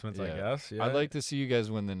adjustments, I Yeah. guess. Yeah. I'd like to see you guys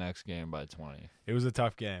win the next game by 20. It was a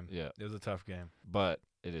tough game. Yeah, It was a tough game. but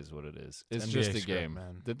it is what it is. It's NBA just a script, game.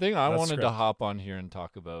 man. The thing I That's wanted to script. hop on here and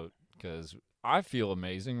talk about, because I feel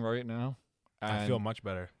amazing right now. I feel And much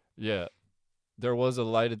better. yeah, there was a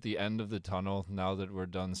light at the end of the tunnel now that we're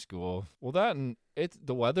done school. Well, that and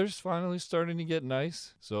the weather's finally starting to get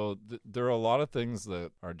nice. So there are a lot of things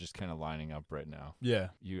that are just kind of lining up right now. Yeah,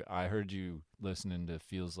 I heard you listening to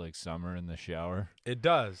Feels Like Summer in the shower. it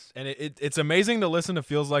does, and it's amazing to listen to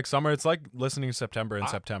Feels Like Summer. It's like listening to September in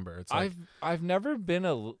September. It's like, I've never been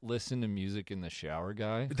a listen to music in the shower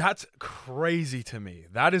guy. that's crazy to me.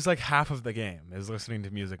 That is like half of the game is listening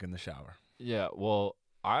to music in the shower. Yeah, well,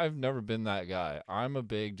 I've never been that guy. I'm a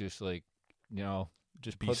big just like,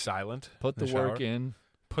 just Be silent. put in the shower. work in.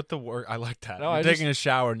 Put the work. I like that. No, You're I taking just- a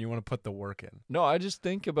shower and you want to put the work in. No, I just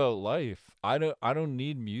think about life. I don't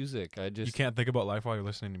need music. I just You can't think about life while you're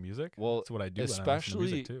listening to music. well, That's what I do.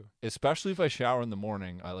 especially too. especially if I shower in the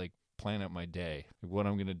morning, I like plan out my day, like what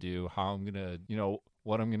I'm gonna do, how I'm gonna,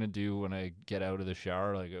 what I'm gonna do when I get out of the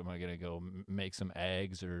shower. Like, am I gonna go make some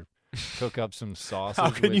eggs or cook up some sausage? How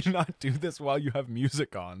can you not do this while you have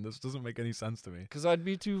music on? This doesn't make any sense to me. Because I'd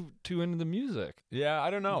be too into the music. Yeah, I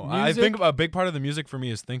don't know. I Music- think a big part of the music for me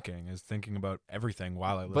is thinking about everything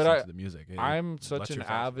while I listen to the music. I'm lets such an your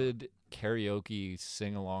thoughts flow. avid karaoke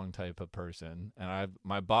sing along type of person, and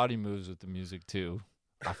my body moves with the music too.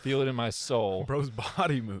 I feel it in my soul. Bro's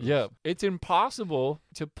body moves. Yeah, it's impossible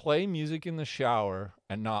to play music in the shower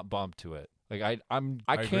and not bump to it. Like I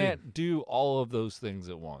agree. can't do all of those things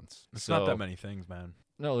at once. It's So, not that many things, man.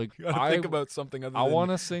 No, like You gotta think about something other I than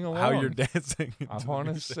want to sing along. how you're dancing. I to want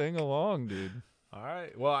to music. sing along, dude. All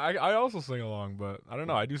right. Well, I also sing along, but I don't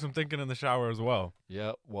know. I do some thinking in the shower as well.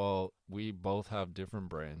 Yeah. Well, we both have different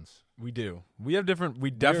brains. We do. We have different.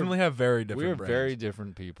 We definitely have very different. We're brains. very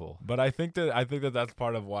different people. But I think that that's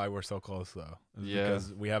part of why we're so close, though. Is Yeah.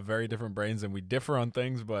 Because we have very different brains and we differ on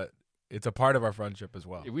things, but it's a part of our friendship as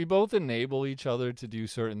well. We both enable each other to do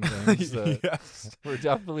certain things. Yes. We're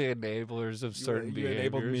definitely enablers of certain you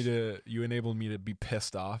behaviors. enabled me to be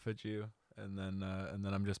pissed off at you, and then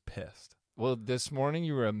I'm just pissed. Well, this morning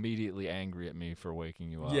you were immediately angry at me for waking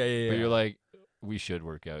you up. Yeah. But you're like, we should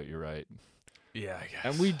work out. You're right. Yeah, I guess.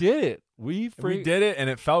 And we did it. We did it, and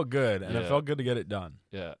it felt good, and Yeah. it felt good to get it done.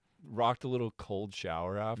 Yeah. rocked a little cold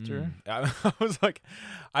shower after. I was like,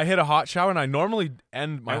 I hit a hot shower, and I normally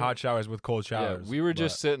end my hot showers with cold showers. Yeah, we were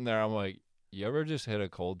just sitting there. I'm like, you ever just hit a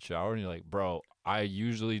cold shower? And you're like, bro, I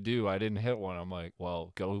usually do. I didn't hit one. I'm like,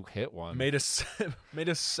 well, go hit one. Made a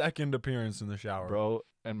second appearance in the shower, bro.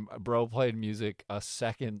 And bro played music a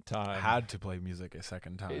second time. Had to play music a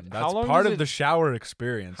second time. How That's long part does of the shower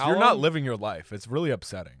experience. How You're not long- living your life. It's really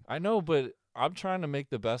upsetting. I know, but I'm trying to make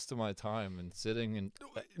the best of my time and sitting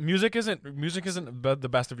Music isn't the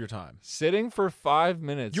best of your time. sitting for 5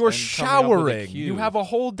 minutes. You're and coming up with a showering. cue. You have a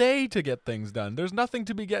whole day to get things done. There's nothing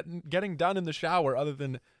to be getting done in the shower other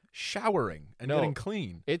than showering and No. getting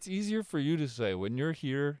clean. It's easier for you to say when you're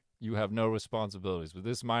here, you have no responsibilities. But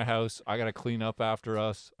this is my house. I gotta clean up after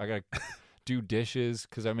us. I gotta do dishes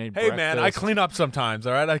because I made. Hey man, I breakfast. clean up sometimes.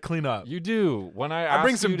 All right, I clean up. You do. When I I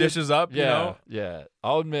bring ask some you to- dishes up. Yeah, You know, yeah.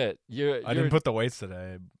 I'll admit I didn't put the weights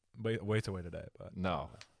today. Weights away today, but No.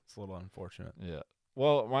 it's a little unfortunate. Yeah.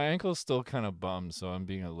 Well, my ankle's still kind of bummed, so I'm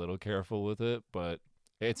being a little careful with it. But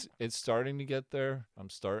it's starting to get there.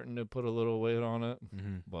 I'm starting to put a little weight on it,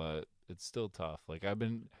 but it's still tough. Like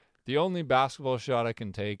the only basketball shot I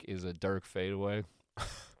can take is a Dirk fadeaway,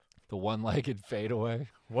 the one-legged fadeaway.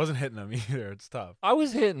 Wasn't hitting them either. It's tough. I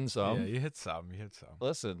was hitting some. Yeah, you hit some.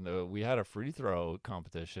 Listen, we had a free throw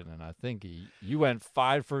competition, and I think you went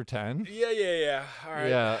 5 for 10. Yeah. All right.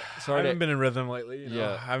 Yeah, I sorry. haven't been in rhythm lately. You know?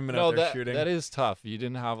 Yeah. I haven't been No, out there that, shooting. that is tough. You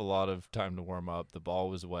didn't have a lot of time to warm up. The ball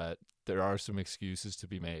was wet. There are some excuses to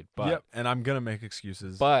be made. But Yep, and I'm gonna make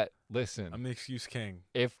excuses. but listen, I'm the excuse king.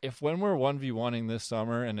 if when we're 1v1ing this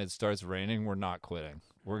summer and it starts raining, we're not quitting.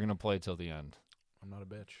 We're gonna play till the end. I'm not a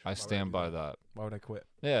bitch. I stand by that. Why would I quit?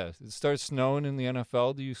 Yeah, it starts snowing in the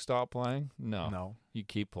NFL. Do you stop playing? No. You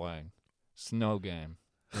keep playing. Snow game.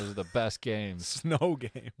 Those are the best games. Snow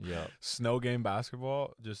game. Yeah. Snow game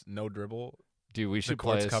basketball. Just no dribble. Dude, we should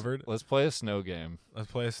court's play. covered? Let's play a snow game. Let's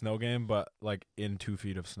play a snow game, but like in 2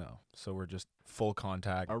 feet of snow. So we're just full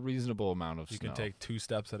contact. A reasonable amount of You snow. can take 2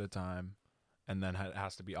 steps at a time, and then it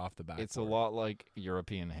has to be off the back. It's a lot like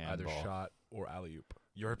European Either handball. shot or alley oop.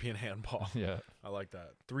 European handball. Yeah. I like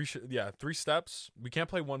that. 3 steps. We can't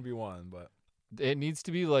play 1v1, but It needs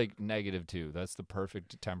to be like -2. That's the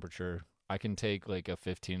perfect temperature. I can take like a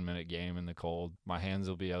 15-minute game in the cold. My hands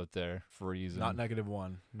will be out there freezing. not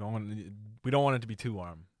 -1. We don't want it to be too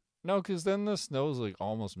warm. No, because then the snow's like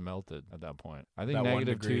almost melted at that point. I think That 1 -2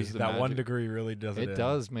 degree, is the that 1 magic. degree really does it. It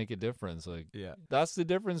does make a difference. Like Yeah. that's the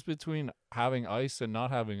difference between having ice and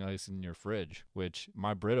not having ice in your fridge. Which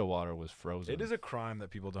my Brita water was frozen. It is a crime that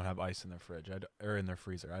people don't have ice in their fridge or in their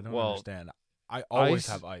freezer. I don't Well, understand. I always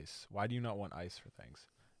ice- have ice. Why do you not want ice for things?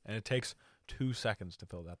 And it takes 2 seconds to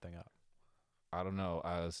fill that thing up. I don't know.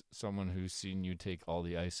 As someone who's seen you take all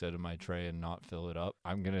the ice out of my tray and not fill it up,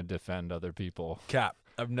 I'm gonna defend other people. Cap.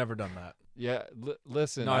 I've never done that. Yeah,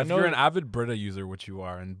 listen. No, I if know you're an avid Brita user, which you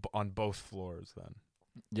are, and on both floors, then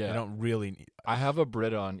you yeah, don't really need I have a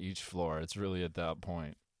Brita on each floor. It's really at that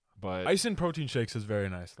point. But ice in protein shakes is very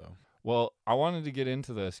nice though. well, I wanted to get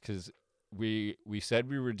into this because we said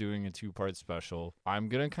we were doing a 2-part special. I'm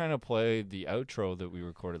gonna kind of play the outro that we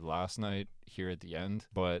recorded last night here at the end,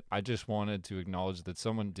 but I just wanted to acknowledge that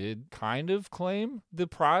someone did kind of claim the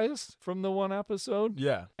prize from the one episode,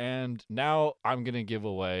 Yeah. and now I'm gonna give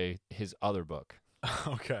away his other book.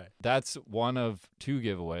 Okay. That's one of 2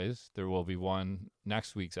 giveaways. There will be one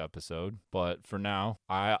next week's episode. But for now,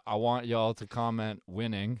 I want y'all to comment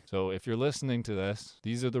winning. So if you're listening to this,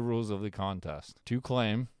 these are the rules of the contest. To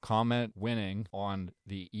claim, comment winning on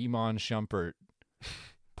the Iman Shumpert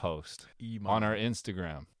post on our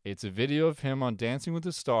Instagram. It's a video of him on Dancing with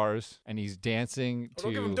the Stars, and he's dancing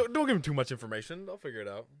to... Don't give him too much information. They'll figure it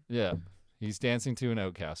out. Yeah. He's dancing to an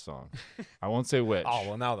Outkast song. I won't say which. Oh,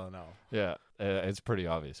 well, now they'll know. Yeah, it's pretty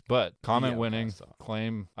obvious. But comment Yeah, winning, that's all.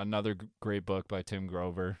 claim another great book by Tim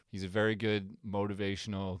Grover. He's a very good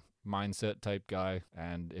motivational mindset type guy.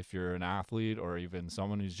 And if you're an athlete or even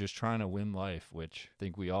someone who's just trying to win life, which I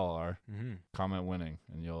think we all are, comment winning,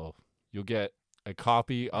 and you'll get a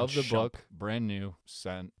copy of the book, brand new,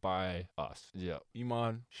 sent by us. Yeah,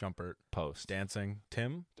 Iman Shumpert post. dancing.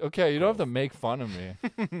 Tim. Okay, you don't have to make fun of me.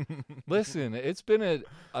 Listen, it's been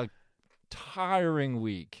a tiring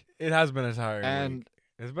week. It has been a tiring And week.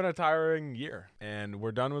 It's been a tiring year, and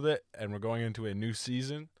we're done with it, and we're going into a new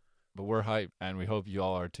season. but we're hyped, and we hope you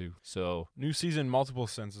all are too. So New season, multiple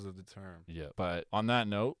senses of the term. yeah. But on that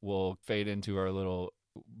note, we'll fade into our little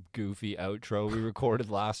goofy outro we recorded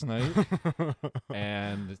last night.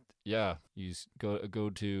 And yeah, you go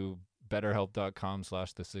to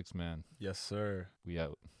betterhelp.com/the6man. Yes, sir. We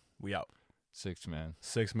out. We out. 6 man.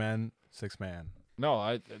 6 men, 6 man.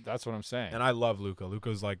 No, that's what I'm saying. And I love Luka.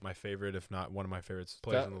 Luka's like my favorite, if not one of my favorite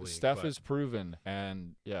players in the league. Steph is proven,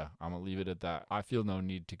 and yeah, I'm gonna leave it at that. I feel no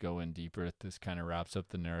need to go in deeper. This kind of wraps up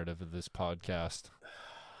the narrative of this podcast.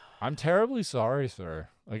 I'm terribly sorry, sir.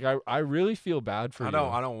 Like I really feel bad for you.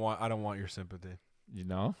 I don't want your sympathy. You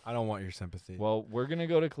know? I don't want your sympathy. Well, we're going to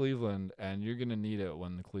go to Cleveland, and you're going to need it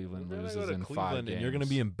when the Cleveland loses in 5 games. And you're going to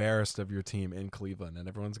be embarrassed of your team in Cleveland, and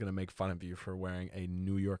everyone's going to make fun of you for wearing a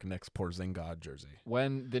New York Knicks Porzingis jersey.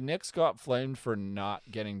 When the Knicks got flamed for not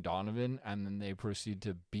getting Donovan, and then they proceed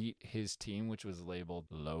to beat his team, which was labeled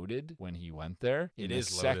loaded when he went there. It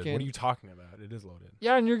is loaded. What are you talking about? It is loaded.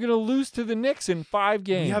 Yeah, and you're going to lose to the Knicks in 5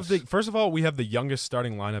 games. First of all, we have the youngest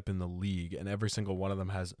starting lineup in the league, and every single one of them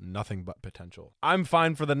has nothing but potential. I'm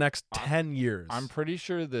fine for the next 10 years. I'm pretty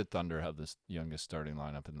sure the Thunder have the youngest starting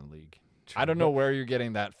lineup in the league. I don't know where you're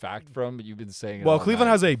getting that fact from, but you've been saying it. Well,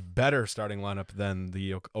 Cleveland has a better starting lineup than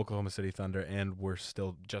the Oklahoma City Thunder, and we're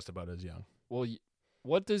still just about as young. Well,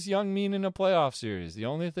 what does young mean in a playoff series? The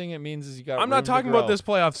only thing it means is you got. I'm not talking about this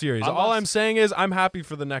playoff series. All I'm saying is I'm happy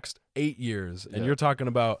for the next 8 years, and you're talking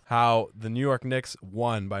about how the New York Knicks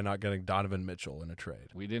won by not getting Donovan Mitchell in a trade.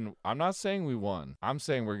 We didn't. I'm not saying we won. I'm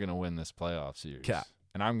saying we're going to win this playoff series. Cap.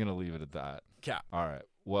 And I'm going to leave it at that. Cap. All right.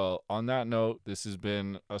 Well, on that note, this has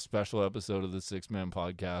been a special episode of the Six Man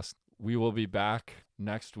Podcast. We will be back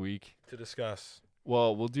next week to discuss.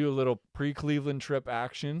 Well, we'll do a little pre-Cleveland trip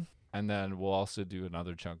action, and then we'll also do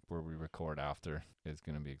another chunk where we record after. It's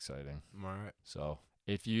going to be exciting. All right. So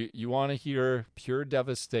if you want to hear pure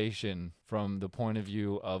devastation from the point of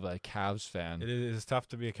view of a Cavs fan. It is tough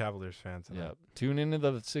to be a Cavaliers fan tonight. Yep. Tune into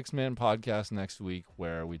the Six Man Podcast next week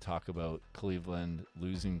where we talk about Cleveland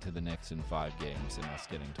losing to the Knicks in 5 games and us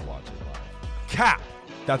getting to watch it live. Cap!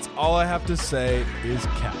 That's all I have to say is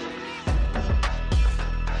cap.